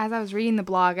 As I was reading the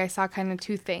blog, I saw kind of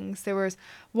two things. There was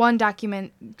one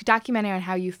documenting on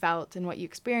how you felt and what you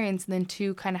experienced, and then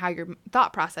two, kind of how your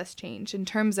thought process changed in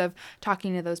terms of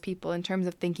talking to those people, in terms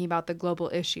of thinking about the global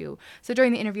issue. So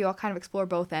during the interview, I'll kind of explore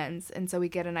both ends, and so we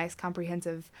get a nice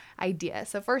comprehensive idea.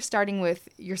 So first, starting with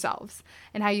yourselves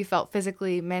and how you felt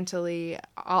physically, mentally,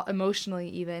 emotionally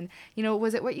even. You know,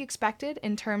 was it what you expected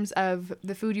in terms of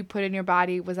the food you put in your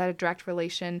body? Was that a direct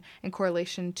relation and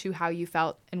correlation to how you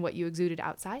felt and what you exuded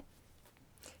outside?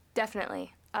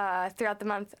 Definitely. Throughout the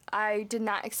month, I did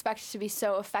not expect to be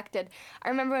so affected. I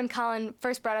remember when Colin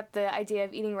first brought up the idea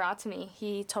of eating raw to me.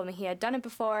 He told me he had done it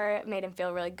before. It made him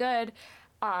feel really good.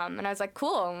 And I was like,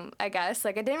 cool, I guess.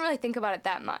 Like, I didn't really think about it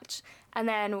that much. And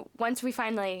then once we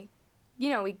finally,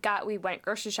 we went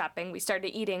grocery shopping, we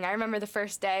started eating. I remember the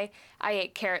first day I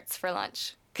ate carrots for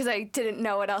lunch because I didn't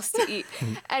know what else to eat.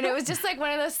 And it was just like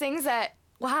one of those things that,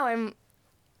 wow,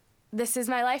 this is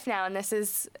my life now, and this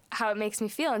is how it makes me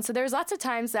feel. And so there was lots of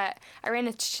times that I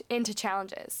ran into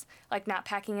challenges, like not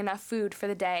packing enough food for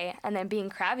the day, and then being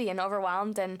crabby and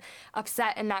overwhelmed and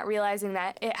upset and not realizing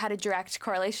that it had a direct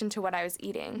correlation to what I was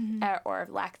eating, or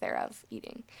lack thereof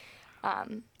eating.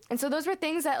 And so those were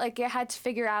things that I had to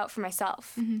figure out for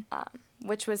myself,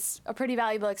 which was a pretty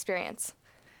valuable experience.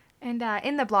 And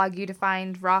in the blog, you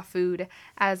defined raw food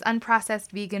as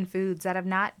unprocessed vegan foods that have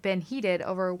not been heated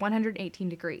over 118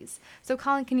 degrees. So,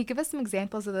 Colin, can you give us some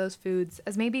examples of those foods,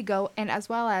 as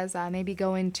well as maybe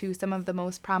go into some of the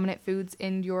most prominent foods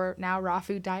in your now raw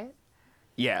food diet?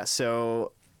 Yeah,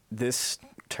 so this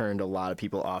turned a lot of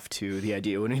people off to the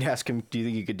idea when we'd ask them, do you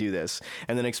think you could do this?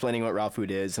 And then explaining what raw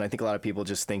food is. And I think a lot of people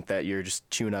just think that you're just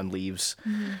chewing on leaves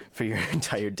for your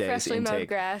entire day's Freshly intake. mowed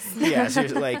grass. Yeah,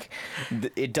 seriously,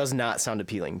 it does not sound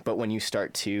appealing. But when you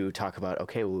start to talk about,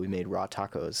 okay, well, we made raw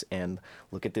tacos, and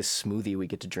look at this smoothie we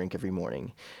get to drink every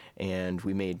morning. And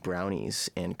we made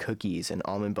brownies and cookies and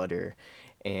almond butter.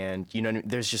 And,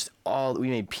 there's we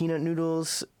made peanut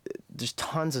noodles. There's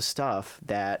tons of stuff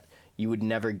that you would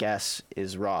never guess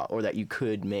is raw, or that you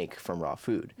could make from raw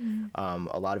food.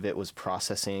 A lot of it was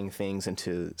processing things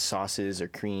into sauces or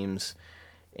creams.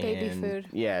 Baby food.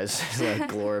 Yeah, it's like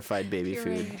glorified baby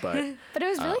food. But it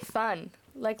was really fun,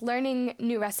 learning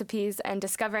new recipes and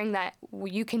discovering that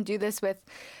you can do this with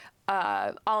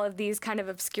all of these kind of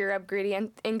obscure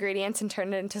ingredients and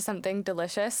turn it into something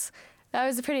delicious. That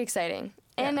was pretty exciting.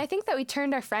 And I think that we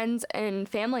turned our friends and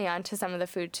family on to some of the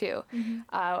food, too.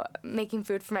 Making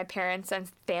food for my parents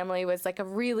and family was, a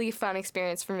really fun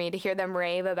experience for me to hear them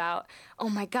rave about, oh,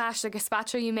 my gosh, the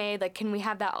gazpacho you made, can we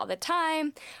have that all the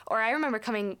time? Or I remember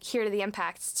coming here to the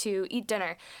Impact to eat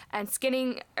dinner and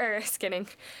peeling a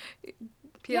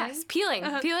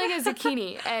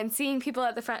zucchini and seeing people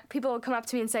at the front. People would come up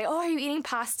to me and say, oh, are you eating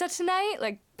pasta tonight?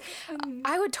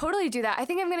 I would totally do that. I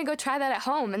think I'm going to go try that at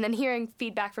home. And then hearing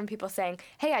feedback from people saying,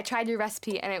 hey, I tried your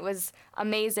recipe and it was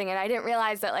amazing. And I didn't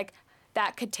realize that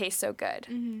that could taste so good.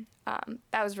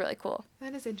 That was really cool.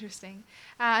 That is interesting.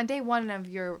 On day one of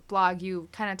your blog, you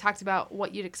kind of talked about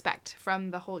what you'd expect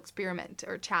from the whole experiment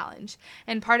or challenge.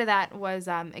 And part of that was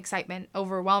excitement,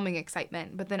 overwhelming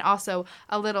excitement, but then also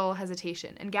a little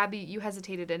hesitation. And Gabby, you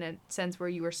hesitated in a sense where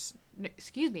you were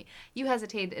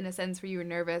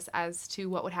nervous as to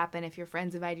what would happen if your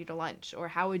friends invited you to lunch, or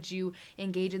how would you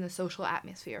engage in the social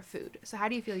atmosphere of food. So how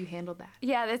do you feel you handled that?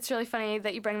 Yeah, that's really funny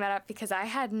that you bring that up, because I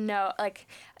had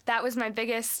that was my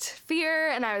biggest fear,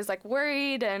 and I was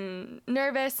worried and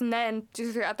nervous, and then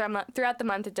throughout the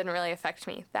month it didn't really affect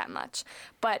me that much.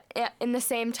 But in the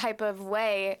same type of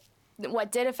way,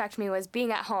 what did affect me was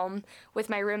being at home with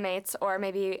my roommates, or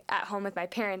maybe at home with my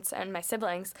parents and my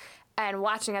siblings, and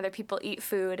watching other people eat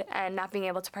food and not being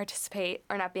able to participate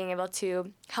or not being able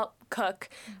to help cook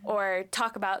or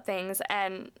talk about things,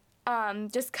 and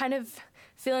just kind of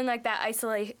feeling like that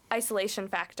isolation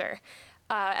factor,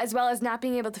 as well as not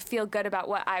being able to feel good about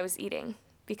what I was eating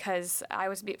because I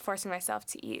was forcing myself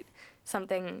to eat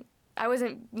something I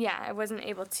wasn't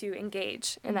able to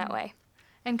engage in that way.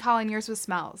 And Colin, yours was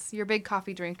smells. You're a big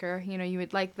coffee drinker. You know, you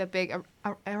would like the big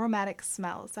aromatic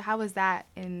smells. So how was that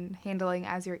in handling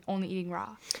as you're only eating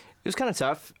raw? It was kind of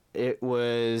tough. It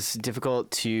was difficult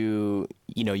to,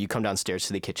 you come downstairs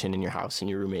to the kitchen in your house and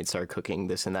your roommates are cooking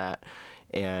this and that.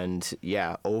 And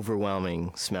yeah,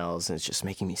 overwhelming smells. And it's just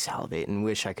making me salivate and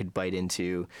wish I could bite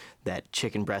into that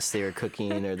chicken breast they were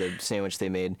cooking or the sandwich they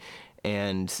made.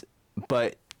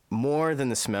 But more than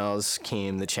the smells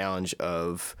came the challenge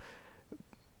of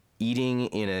eating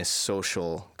in a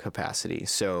social capacity.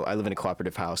 So I live in a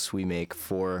cooperative house. We make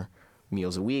 4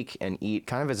 meals a week and eat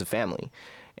kind of as a family.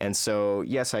 And so,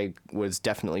 yes, I was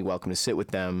definitely welcome to sit with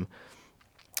them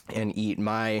and eat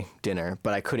my dinner,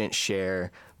 but I couldn't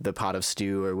share the pot of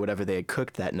stew or whatever they had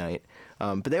cooked that night.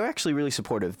 But they were actually really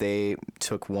supportive. They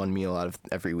took 1 meal out of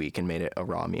every week and made it a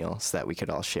raw meal so that we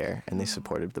could all share, and they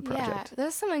supported the project. Yeah,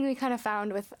 that's something we kind of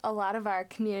found with a lot of our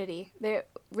community. They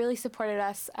really supported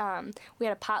us. We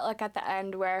had a potluck at the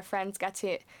end where our friends got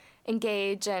to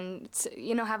engage and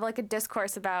have like a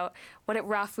discourse about what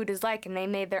raw food is like, and they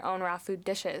made their own raw food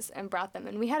dishes and brought them,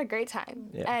 and we had a great time.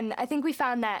 Yeah. And I think we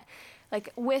found that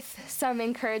with some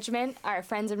encouragement, our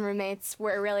friends and roommates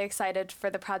were really excited for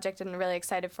the project and really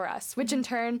excited for us, which in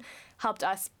turn helped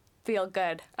us feel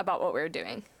good about what we were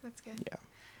doing. That's good. Yeah.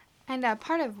 And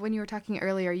part of when you were talking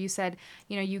earlier, you said,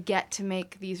 you get to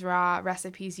make these raw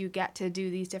recipes, you get to do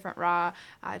these different raw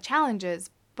challenges,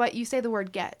 but you say the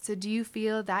word get. So do you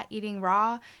feel that eating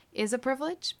raw is a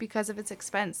privilege because of its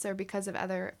expense or because of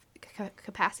other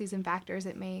capacities and factors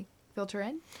it may filter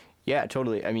in? Yeah,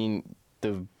 totally. I mean,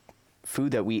 the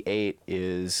food that we ate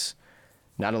is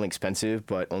not only expensive,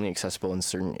 but only accessible in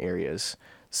certain areas.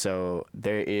 So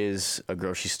there is a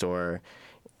grocery store,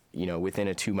 within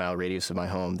a 2-mile radius of my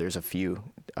home. There's a few.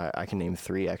 I can name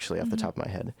 3 actually off the top of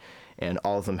my head. And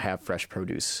all of them have fresh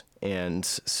produce. And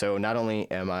so not only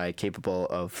am I capable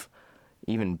of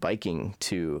even biking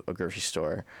to a grocery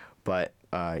store, but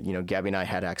Gabby and I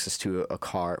had access to a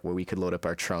car where we could load up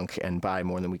our trunk and buy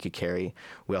more than we could carry.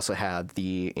 We also had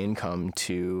the income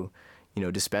to,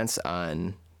 dispense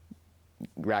on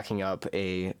racking up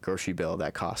a grocery bill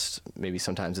that costs maybe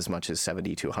sometimes as much as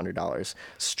 $70 to $100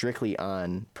 strictly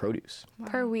on produce. Wow.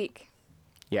 Per week.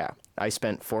 Yeah. I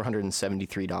spent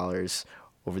 $473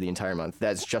 over the entire month.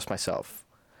 That's just myself.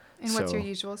 And what's your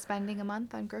usual spending a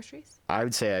month on groceries? I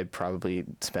would say I probably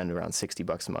spend around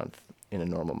 $60 a month in a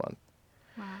normal month.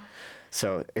 Wow.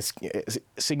 So it's a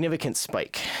significant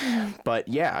spike. But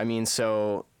yeah, I mean,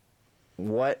 so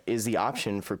what is the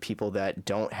option for people that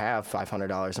don't have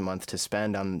 $500 a month to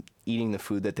spend on eating the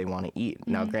food that they want to eat?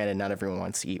 Now, granted, not everyone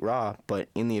wants to eat raw, but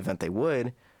in the event they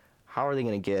would, how are they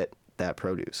going to get that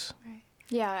produce? Right.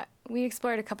 Yeah, we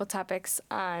explored a couple topics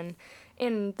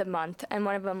in the month, and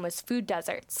one of them was food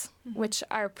deserts, which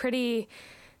are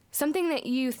something that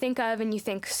you think of and you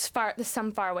think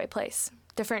some faraway place,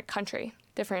 different country,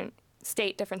 different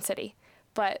state, different city.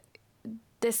 But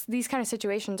these kind of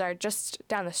situations are just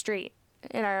down the street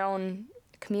in our own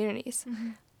communities.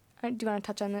 Do you want to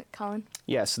touch on that, Colin?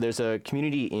 Yeah, so there's a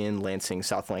community in Lansing,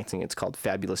 South Lansing. It's called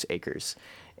Fabulous Acres,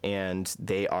 and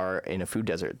they are in a food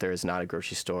desert. There is not a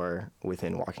grocery store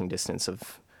within walking distance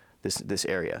of this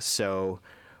area. So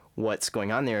what's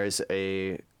going on there is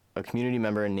a community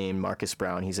member named Marcus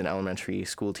Brown. He's an elementary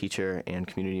school teacher and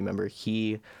community member.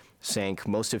 He sank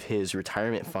most of his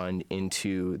retirement fund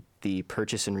into the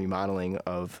purchase and remodeling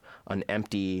of an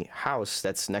empty house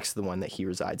that's next to the one that he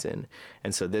resides in.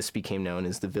 And so this became known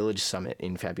as the Village Summit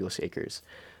in Fabulous Acres.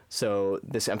 So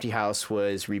this empty house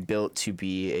was rebuilt to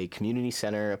be a community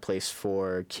center, a place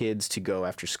for kids to go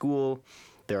after school.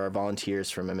 There are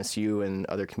volunteers from MSU and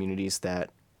other communities that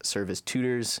serve as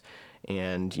tutors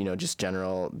and, just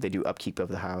general, they do upkeep of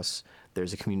the house.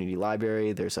 There's a community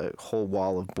library. There's a whole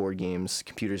wall of board games,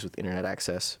 computers with internet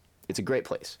access. It's a great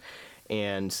place.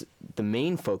 And the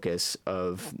main focus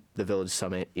of the Village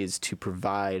Summit is to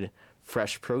provide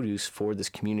fresh produce for this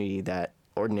community that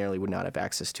ordinarily would not have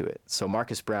access to it. So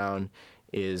Marcus Brown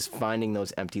is finding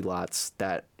those empty lots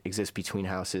that exist between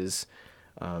houses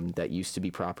that used to be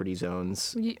property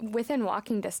zones. Within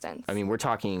walking distance. I mean, we're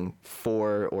talking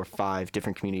 4 or 5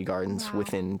 different community gardens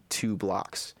within 2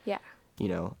 blocks. Yeah.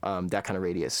 That kind of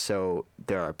radius. So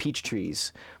there are peach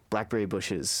trees, blackberry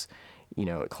bushes,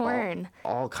 corn,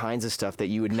 all kinds of stuff that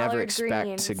you would never collard expect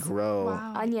greens, to grow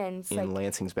onions, in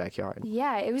Lansing's backyard.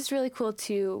 Yeah, it was really cool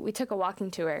too. We took a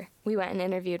walking tour. We went and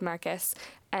interviewed Marcus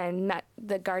and met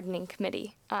the gardening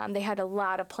committee. They had a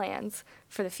lot of plans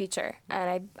for the future,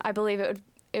 and I believe it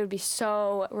would be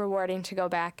so rewarding to go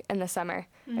back in the summer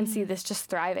and see this just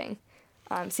thriving.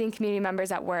 Seeing community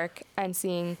members at work and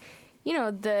seeing,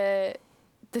 the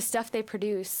stuff they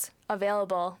produce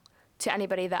available to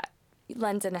anybody that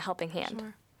lends in a helping hand.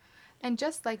 Sure. And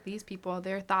just like these people,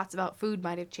 their thoughts about food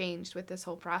might have changed with this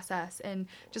whole process, and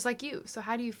just like you. So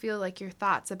how do you feel like your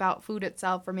thoughts about food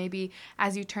itself, or maybe,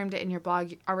 as you termed it in your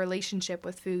blog, our relationship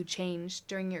with food changed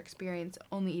during your experience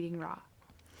only eating raw?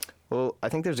 Well, I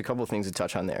think there's a couple of things to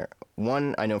touch on there.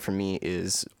 One, I know for me,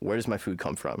 is where does my food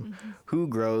come from? Who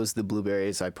grows the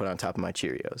blueberries I put on top of my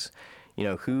Cheerios?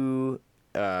 Who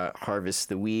harvests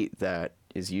the wheat that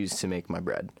is used to make my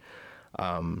bread?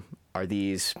 Are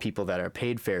these people that are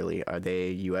paid fairly? Are they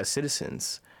U.S.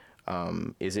 citizens?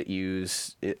 Is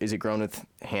it grown with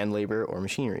hand labor or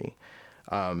machinery?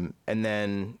 And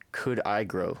then could I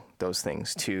grow those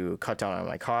things to cut down on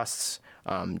my costs,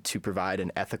 to provide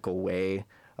an ethical way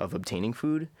of obtaining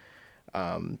food?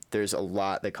 There's a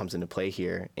lot that comes into play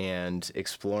here, and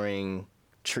exploring,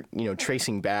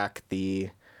 tracing back the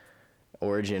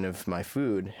origin of my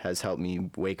food has helped me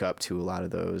wake up to a lot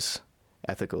of those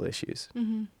ethical issues.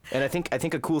 And I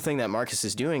think a cool thing that Marcus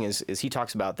is doing is he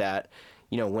talks about that,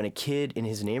 when a kid in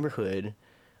his neighborhood,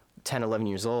 10, 11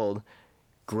 years old,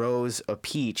 grows a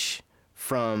peach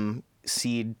from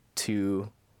seed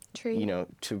to tree,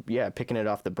 picking it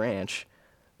off the branch,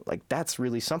 like that's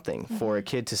really something for a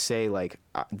kid to say, like,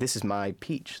 this is my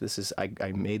peach.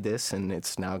 I made this, and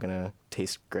it's now gonna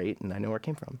taste great, and I know where it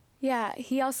came from. Yeah,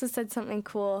 he also said something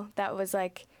cool that was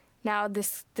like, now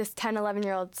this 10,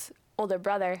 11-year-old's older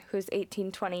brother, who's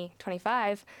 18, 20,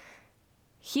 25,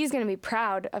 he's going to be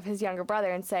proud of his younger brother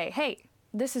and say, hey,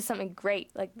 this is something great.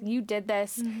 Like, you did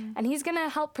this. And he's going to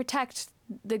help protect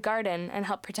the garden and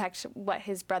help protect what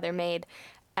his brother made.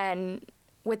 And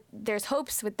there's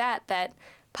hopes with that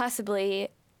possibly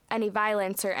any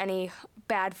violence or any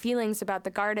bad feelings about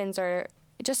the gardens or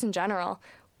just in general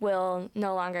will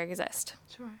no longer exist.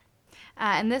 Sure.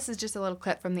 And this is just a little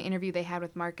clip from the interview they had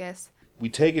with Marcus. We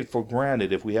take it for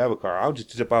granted if we have a car. I'll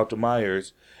just zip out to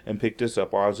Myers and pick this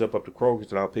up, or I'll zip up to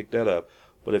Kroger's and I'll pick that up.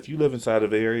 But if you live inside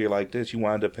of an area like this, you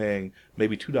wind up paying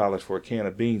maybe $2 for a can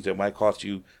of beans that might cost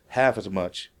you half as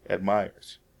much at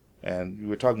Myers. And we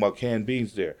were talking about canned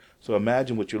beans there. So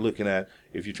imagine what you're looking at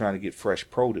if you're trying to get fresh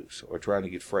produce or trying to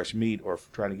get fresh meat or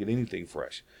trying to get anything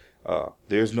fresh.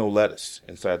 There's no lettuce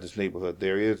inside this neighborhood.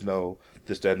 There is no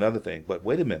this, that, and other thing. But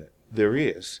wait a minute. There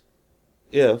is,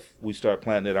 if we start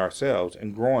planting it ourselves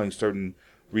and growing certain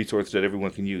resources that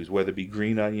everyone can use, whether it be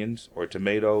green onions or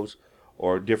tomatoes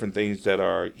or different things that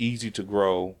are easy to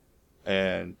grow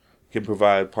and can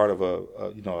provide part of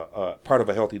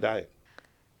a healthy diet.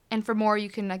 And for more, you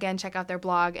can, again, check out their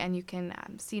blog, and you can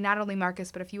see not only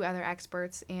Marcus, but a few other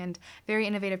experts and very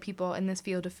innovative people in this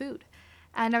field of food.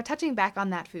 And now touching back on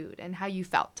that food and how you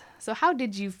felt. So how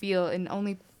did you feel in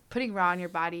only putting raw in your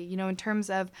body, in terms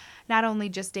of not only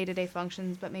just day-to-day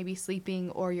functions, but maybe sleeping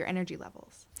or your energy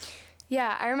levels?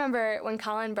 Yeah, I remember when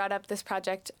Colin brought up this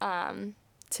project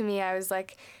to me, I was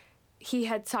like, he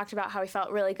had talked about how he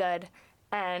felt really good,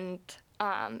 and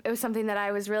it was something that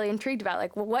I was really intrigued about.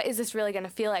 Like, well, what is this really going to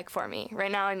feel like for me?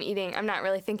 Right now I'm not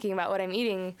really thinking about what I'm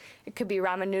eating. It could be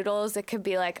ramen noodles. It could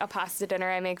be like a pasta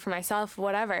dinner I make for myself,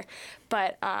 whatever.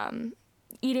 But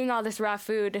eating all this raw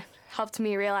food helped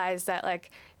me realize that,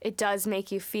 like, it does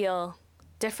make you feel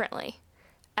differently.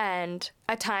 And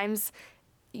at times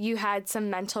you had some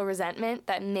mental resentment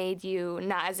that made you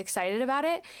not as excited about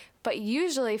it. But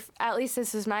usually, at least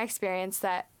this is my experience,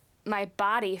 that my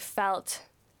body felt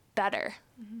better,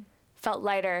 felt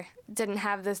lighter, didn't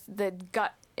have the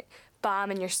gut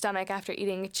bomb in your stomach after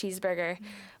eating a cheeseburger.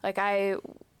 Like, I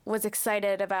was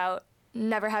excited about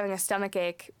never having a stomach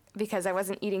ache because I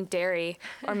wasn't eating dairy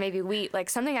or maybe wheat. Like,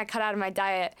 something I cut out of my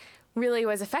diet really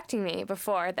was affecting me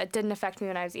before that didn't affect me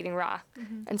when I was eating raw.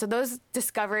 And so those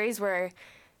discoveries were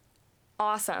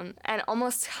awesome and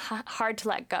almost hard to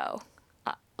let go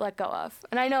of.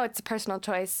 And I know it's a personal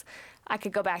choice. I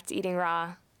could go back to eating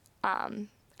raw, and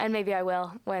maybe I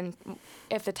will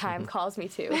if the time calls me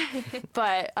to.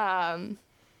 But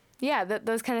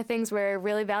those kind of things were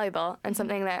really valuable and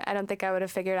something that I don't think I would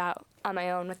have figured out on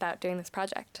my own without doing this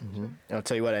project. I'll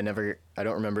tell you what, I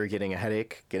don't remember getting a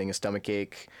headache, getting a stomach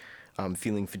ache,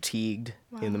 feeling fatigued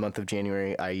in the month of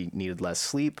January. I needed less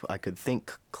sleep. I could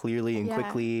think clearly and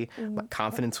quickly. My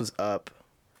confidence was up.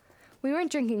 We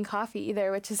weren't drinking coffee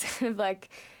either, which is kind of like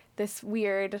this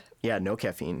weird. Yeah, no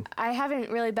caffeine. I haven't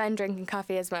really been drinking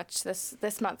coffee as much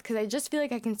this month because I just feel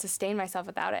like I can sustain myself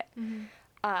without it.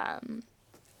 I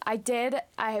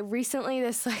recently,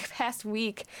 this like past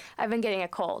week, I've been getting a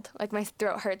cold. Like my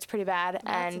throat hurts pretty bad, That's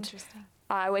and interesting.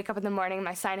 I wake up in the morning,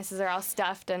 my sinuses are all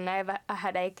stuffed, and I have a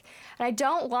headache. And I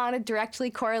don't want to directly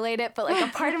correlate it, but like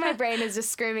a part of my brain is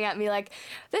just screaming at me like,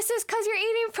 this is because you're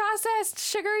eating processed,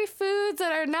 sugary foods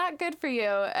that are not good for you.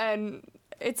 And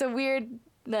it's a weird,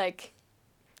 like,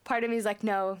 part of me is like,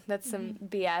 no, that's some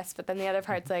BS. But then the other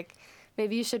part's like,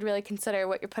 maybe you should really consider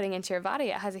what you're putting into your body.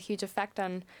 It has a huge effect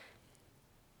on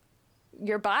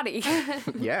your body.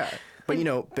 Yeah. But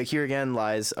here again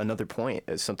lies another point.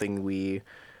 It's something we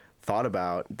thought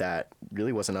about that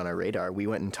really wasn't on our radar. We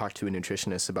went and talked to a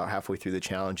nutritionist about halfway through the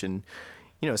challenge and,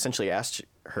 essentially asked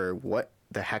her, what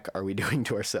the heck are we doing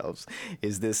to ourselves?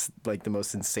 Is this like the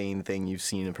most insane thing you've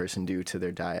seen a person do to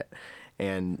their diet?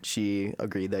 And she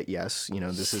agreed that yes,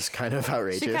 this is kind of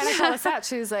outrageous. She kind of called us out.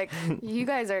 She was like, you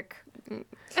guys are... what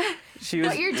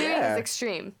you're doing is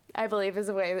extreme, I believe is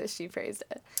the way that she phrased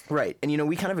it. Right. And,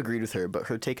 we kind of agreed with her, but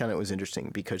her take on it was interesting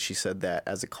because she said that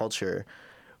as a culture,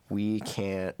 we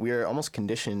are almost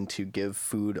conditioned to give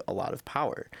food a lot of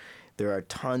power. There are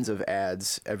tons of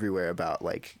ads everywhere about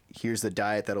like, here's the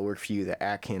diet that'll work for you, the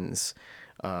Atkins,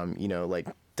 like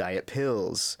diet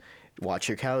pills, watch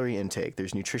your calorie intake.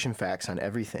 There's nutrition facts on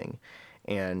everything.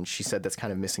 And she said that's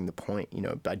kind of missing the point.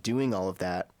 By doing all of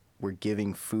that, we're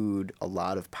giving food a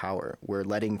lot of power. We're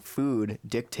letting food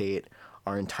dictate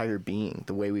our entire being,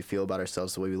 the way we feel about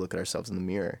ourselves, the way we look at ourselves in the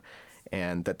mirror.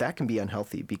 And that can be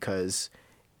unhealthy because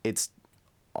it's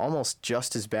almost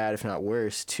just as bad, if not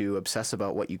worse, to obsess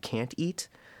about what you can't eat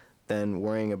than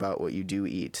worrying about what you do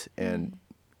eat. And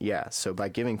so by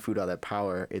giving food all that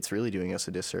power, it's really doing us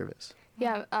a disservice.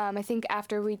 Yeah, I think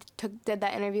after we did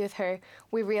that interview with her,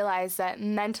 we realized that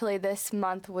mentally this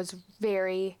month was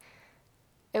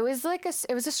it was a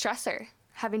stressor,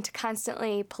 having to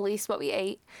constantly police what we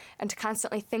ate and to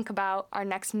constantly think about our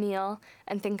next meal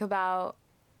and think about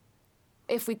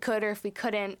if we could or if we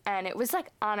couldn't, and it was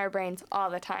like on our brains all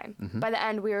the time. By the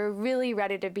end, we were really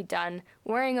ready to be done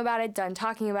worrying about it, done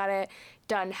talking about it,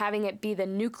 done having it be the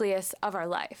nucleus of our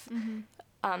life.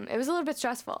 It was a little bit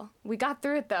stressful. We got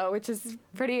through it though, which is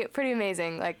pretty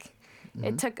amazing. Like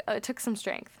it took some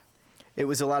strength. It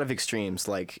was a lot of extremes,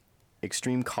 like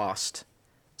extreme cost,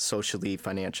 socially,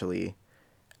 financially,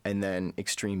 and then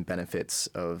extreme benefits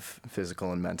of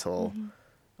physical and mental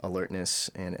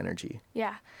alertness and energy.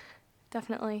 Yeah.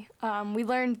 Definitely. We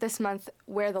learned this month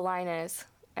where the line is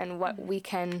and what we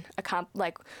can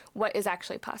accomplish, what is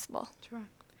actually possible. Sure.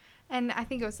 And I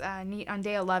think it was neat on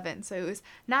day 11, so it was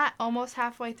not almost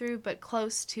halfway through, but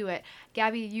close to it.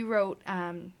 Gabby, you wrote,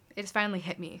 "It's finally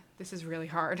hit me. This is really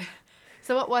hard."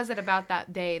 So what was it about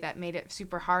that day that made it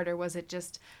super hard, or was it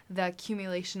just the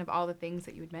accumulation of all the things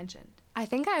that you had mentioned? I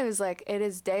think I was like, it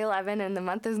is day 11 and the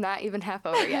month is not even half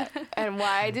over yet. And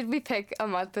why did we pick a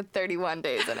month with 31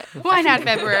 days in it? Why not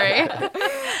February?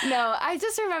 No, I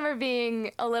just remember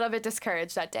being a little bit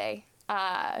discouraged that day,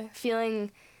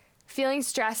 feeling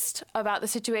stressed about the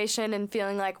situation and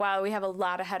feeling like, wow, we have a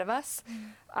lot ahead of us.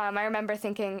 I remember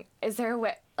thinking, is there a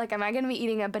way, like, am I going to be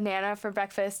eating a banana for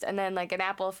breakfast and then like an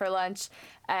apple for lunch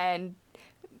and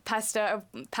pesto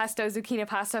zucchini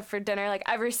pasta for dinner like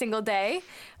every single day?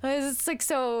 It's like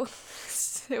so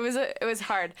it was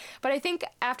hard. But I think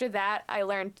after that I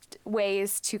learned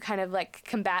ways to kind of like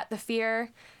combat the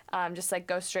fear, just like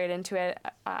go straight into it.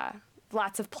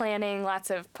 Lots of planning, lots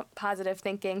of positive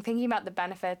thinking about the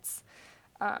benefits.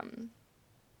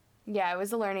 It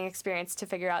was a learning experience to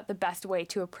figure out the best way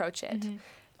to approach it.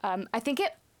 I think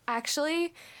it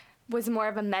actually was more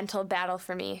of a mental battle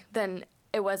for me than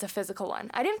it was a physical one.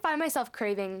 I didn't find myself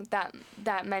craving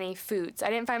that many foods. I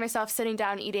didn't find myself sitting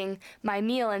down eating my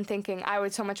meal and thinking I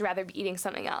would so much rather be eating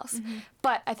something else.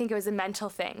 But I think it was a mental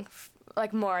thing,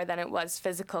 like more than it was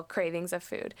physical cravings of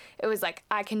food. It was like,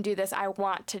 I can do this, I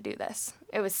want to do this.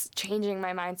 It was changing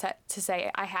my mindset to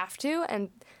say I have to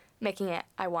and making it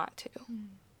I want to.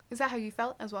 Is that how you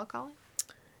felt as well, Colin?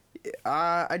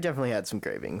 I definitely had some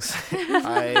cravings.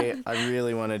 I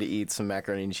really wanted to eat some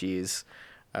macaroni and cheese.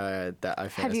 That I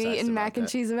fantasized. Have you eaten mac and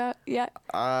cheese yet?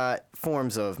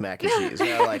 Forms of mac and cheese,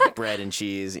 like bread and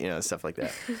cheese, stuff like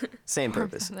that. Same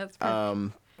purpose. That's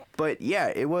perfect. But yeah,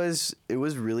 it was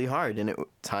really hard, and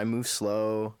time moved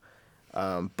slow.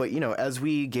 But as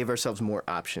we gave ourselves more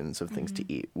options of things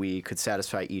to eat, we could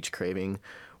satisfy each craving,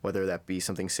 whether that be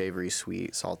something savory,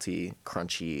 sweet, salty,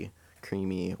 crunchy,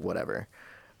 creamy, whatever.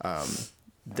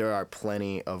 There are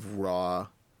plenty of raw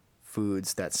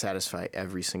foods that satisfy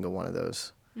every single one of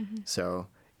those. So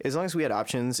as long as we had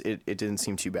options, it didn't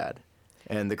seem too bad.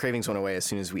 And the cravings went away as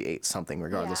soon as we ate something,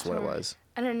 regardless of what it was.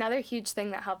 And another huge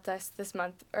thing that helped us this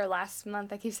month, or last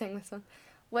month, I keep saying this one,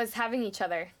 was having each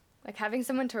other. Like having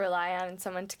someone to rely on and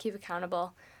someone to keep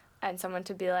accountable and someone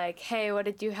to be like, hey, what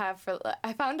did you have for,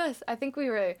 I think we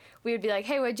would be like,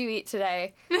 hey, what'd you eat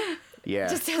today? Yeah.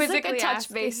 Just as like a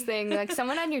touch-based thing, like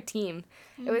someone on your team.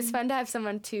 It was fun to have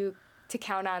someone to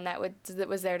count on that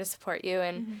was there to support you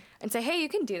and say, hey, you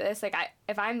can do this. Like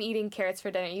if I'm eating carrots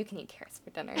for dinner, you can eat carrots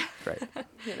for dinner. Right.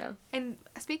 You know. And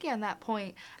speaking on that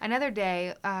point, another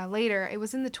day later, it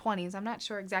was in the 20s. I'm not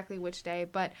sure exactly which day,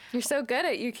 but you're so good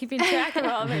at you keeping track of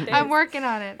all my days. I'm working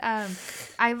on it.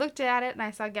 I looked at it and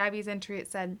I saw Gabby's entry.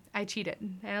 It said I cheated,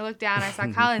 and I looked down and I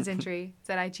saw Colin's entry. It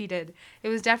said I cheated. It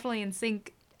was definitely in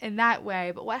sync in that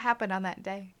way. But what happened on that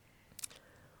day?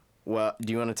 Well,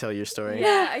 do you want to tell your story?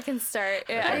 Yeah, I can start.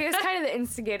 I was kind of the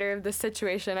instigator of the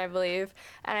situation, I believe,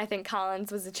 and I think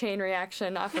Colin's was a chain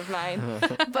reaction off of mine.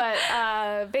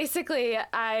 But basically,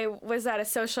 I was at a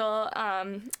social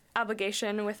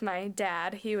obligation with my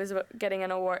dad. He was getting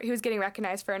an award. He was getting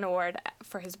recognized for an award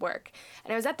for his work,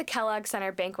 and it was at the Kellogg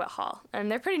Center Banquet Hall,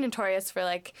 and they're pretty notorious for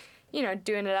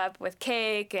doing it up with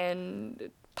cake and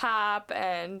pop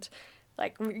and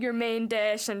like your main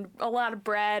dish and a lot of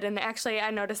bread. And actually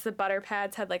I noticed the butter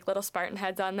pads had like little Spartan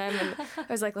heads on them, and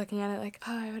I was like looking at it like,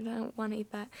 oh, I don't want to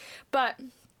eat that. But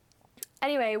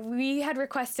anyway, we had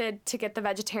requested to get the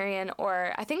vegetarian,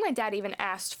 or I think my dad even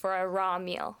asked for a raw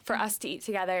meal for us to eat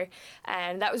together,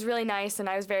 and that was really nice, and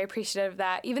I was very appreciative of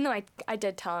that, even though I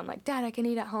did tell him, like, Dad, I can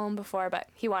eat at home before, but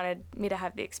he wanted me to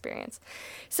have the experience.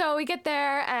 So we get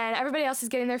there, and everybody else is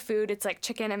getting their food. It's like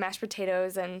chicken and mashed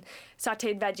potatoes and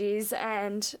sauteed veggies,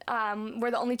 and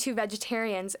we're the only two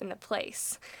vegetarians in the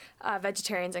place.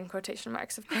 Vegetarians in quotation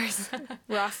marks, of course,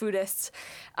 raw foodists.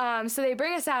 So they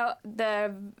bring us out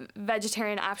the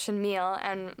vegetarian option meal,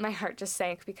 and my heart just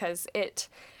sank because it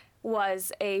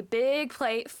was a big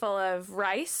plate full of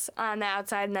rice on the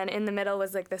outside, and then in the middle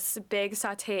was like this big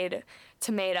sauteed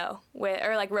tomato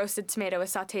or like roasted tomato with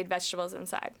sauteed vegetables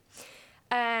inside.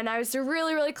 And I was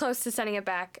really, really close to sending it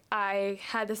back. I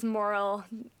had this moral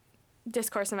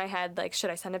discourse in my head, like, should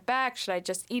I send it back? Should I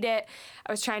just eat it?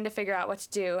 I was trying to figure out what to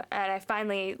do, and I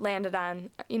finally landed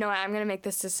on, you know what, I'm going to make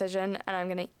this decision, and I'm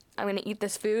going to eat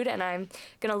this food, and I'm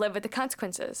going to live with the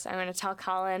consequences. I'm going to tell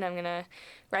Colin, I'm going to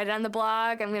write it on the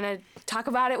blog, I'm going to talk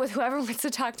about it with whoever wants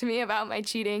to talk to me about my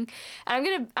cheating, and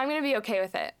I'm going to be okay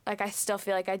with it. Like, I still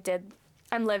feel like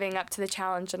I'm living up to the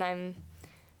challenge, and I'm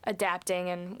adapting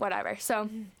and whatever. So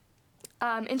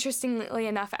interestingly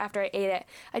enough, after I ate it,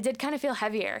 I did kind of feel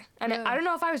heavier. And I don't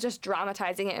know if I was just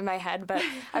dramatizing it in my head, but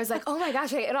I was like, oh my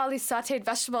gosh, I ate all these sauteed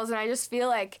vegetables, and I just feel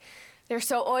like they're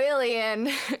so oily, and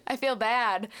I feel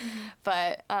bad.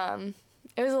 But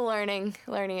it was a learning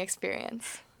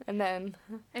experience. And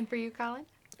for you, Colin?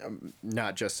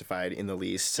 Not justified in the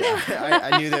least.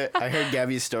 I knew that. I heard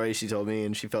Gabby's story. She told me,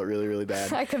 and she felt really, really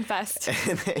bad. I confessed.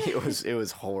 And it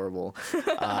was horrible.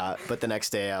 But the next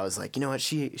day, I was like, you know what?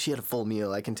 She had a full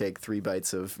meal. I can take 3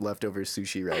 bites of leftover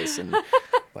sushi rice, and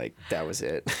like that was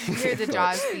it. You hear the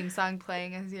Jaws theme song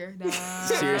playing as you're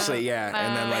seriously, yeah.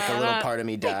 And then like a little part of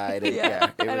me died. And, yeah,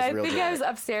 it was and I real think dry. I was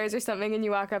upstairs or something, and you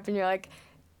walk up and you're like,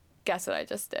 guess what I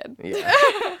just did. Yeah.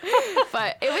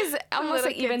 But it was almost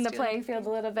like even the kids do playing field a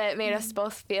little bit. It made us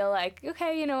both feel like,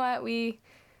 okay, you know what, we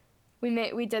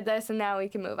did this, and now we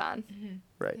can move on.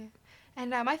 Right. Yeah.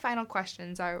 And my final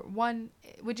questions are, 1,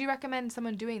 would you recommend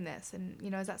someone doing this? And, you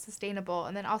know, is that sustainable?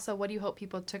 And then also, what do you hope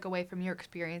people took away from your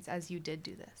experience as you did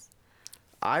do this?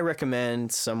 I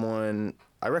recommend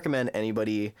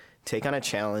anybody take on a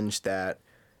challenge that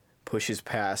pushes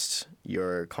past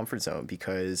your comfort zone,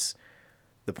 because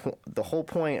the whole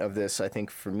point of this, I think,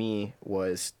 for me,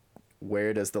 was,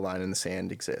 where does the line in the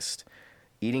sand exist?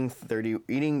 Eating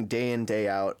day in, day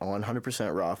out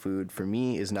 100% raw food, for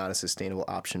me, is not a sustainable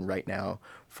option right now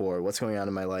for what's going on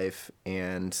in my life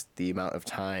and the amount of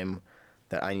time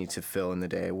that I need to fill in the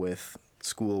day with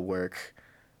school, work,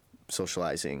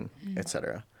 socializing,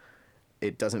 etc.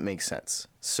 It doesn't make sense.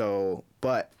 So,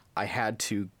 but I had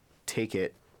to take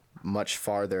it much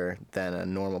farther than a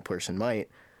normal person might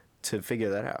to figure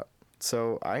that out.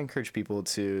 So I encourage people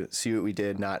to see what we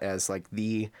did, not as like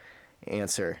the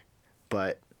answer,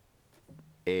 but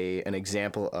an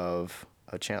example of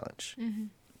a challenge.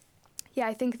 Yeah,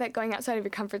 I think that going outside of your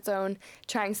comfort zone,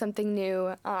 trying something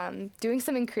new, doing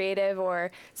something creative or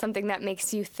something that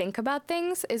makes you think about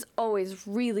things is always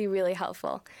really, really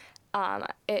helpful.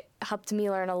 It helped me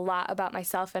learn a lot about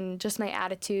myself and just my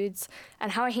attitudes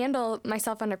and how I handle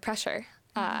myself under pressure.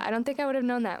 I don't think I would have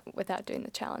known that without doing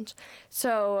the challenge.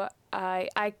 So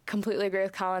I completely agree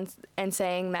with Colin in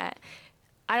saying that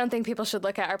I don't think people should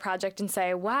look at our project and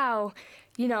say, wow,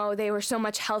 you know, they were so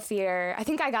much healthier. I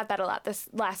think I got that a lot this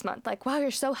last month. Like, wow,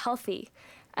 you're so healthy.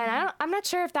 And I'm not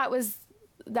sure if that was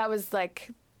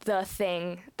like the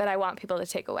thing that I want people to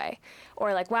take away.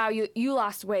 Or like, wow, you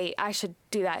lost weight. I should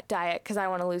do that diet because I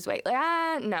want to lose weight.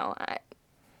 Like, no,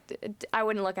 I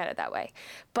wouldn't look at it that way.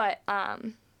 But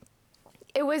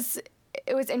it was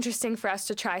interesting for us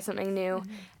to try something new,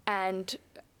 and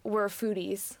we're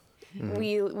foodies.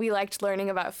 Mm-hmm. We liked learning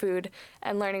about food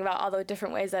and learning about all the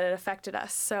different ways that it affected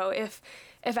us. So if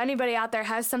anybody out there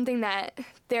has something that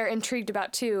they're intrigued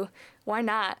about too, why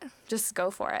not? Just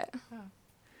go for it. Oh.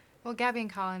 Well, Gabby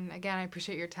and Colin, again, I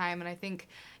appreciate your time, and I think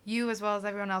you, as well as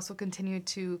everyone else, will continue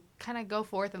to kind of go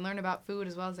forth and learn about food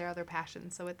as well as their other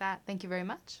passions. So with that, thank you very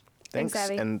much. Thanks,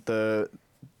 Abby. And the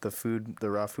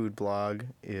raw food blog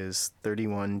is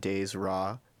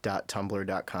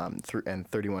 31daysraw.tumblr.com, and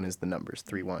 31 is the numbers,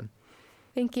 31.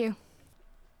 Thank you.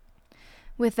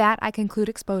 With that, I conclude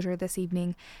Exposure this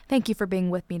evening. Thank you for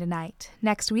being with me tonight.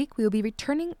 Next week, we will be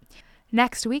turning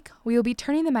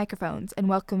the microphones and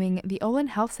welcoming the Olin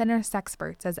Health Center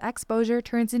Sexperts as Exposure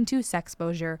turns into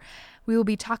Sexposure. We will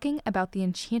be talking about the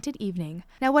Enchanted Evening.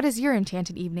 Now, what is your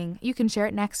Enchanted Evening? You can share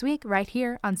it next week right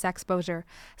here on Sexposure.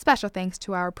 Special thanks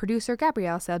to our producer,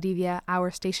 Gabrielle Saldivia,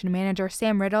 our station manager,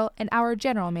 Sam Riddle, and our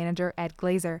general manager, Ed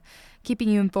Glazer. Keeping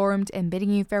you informed and bidding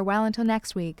you farewell until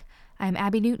next week. I'm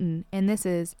Abby Newton, and this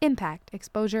is Impact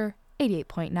Exposure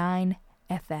 88.9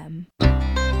 FM.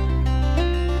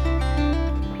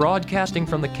 Broadcasting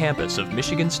from the campus of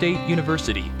Michigan State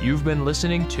University, you've been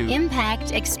listening to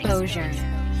Impact Exposure.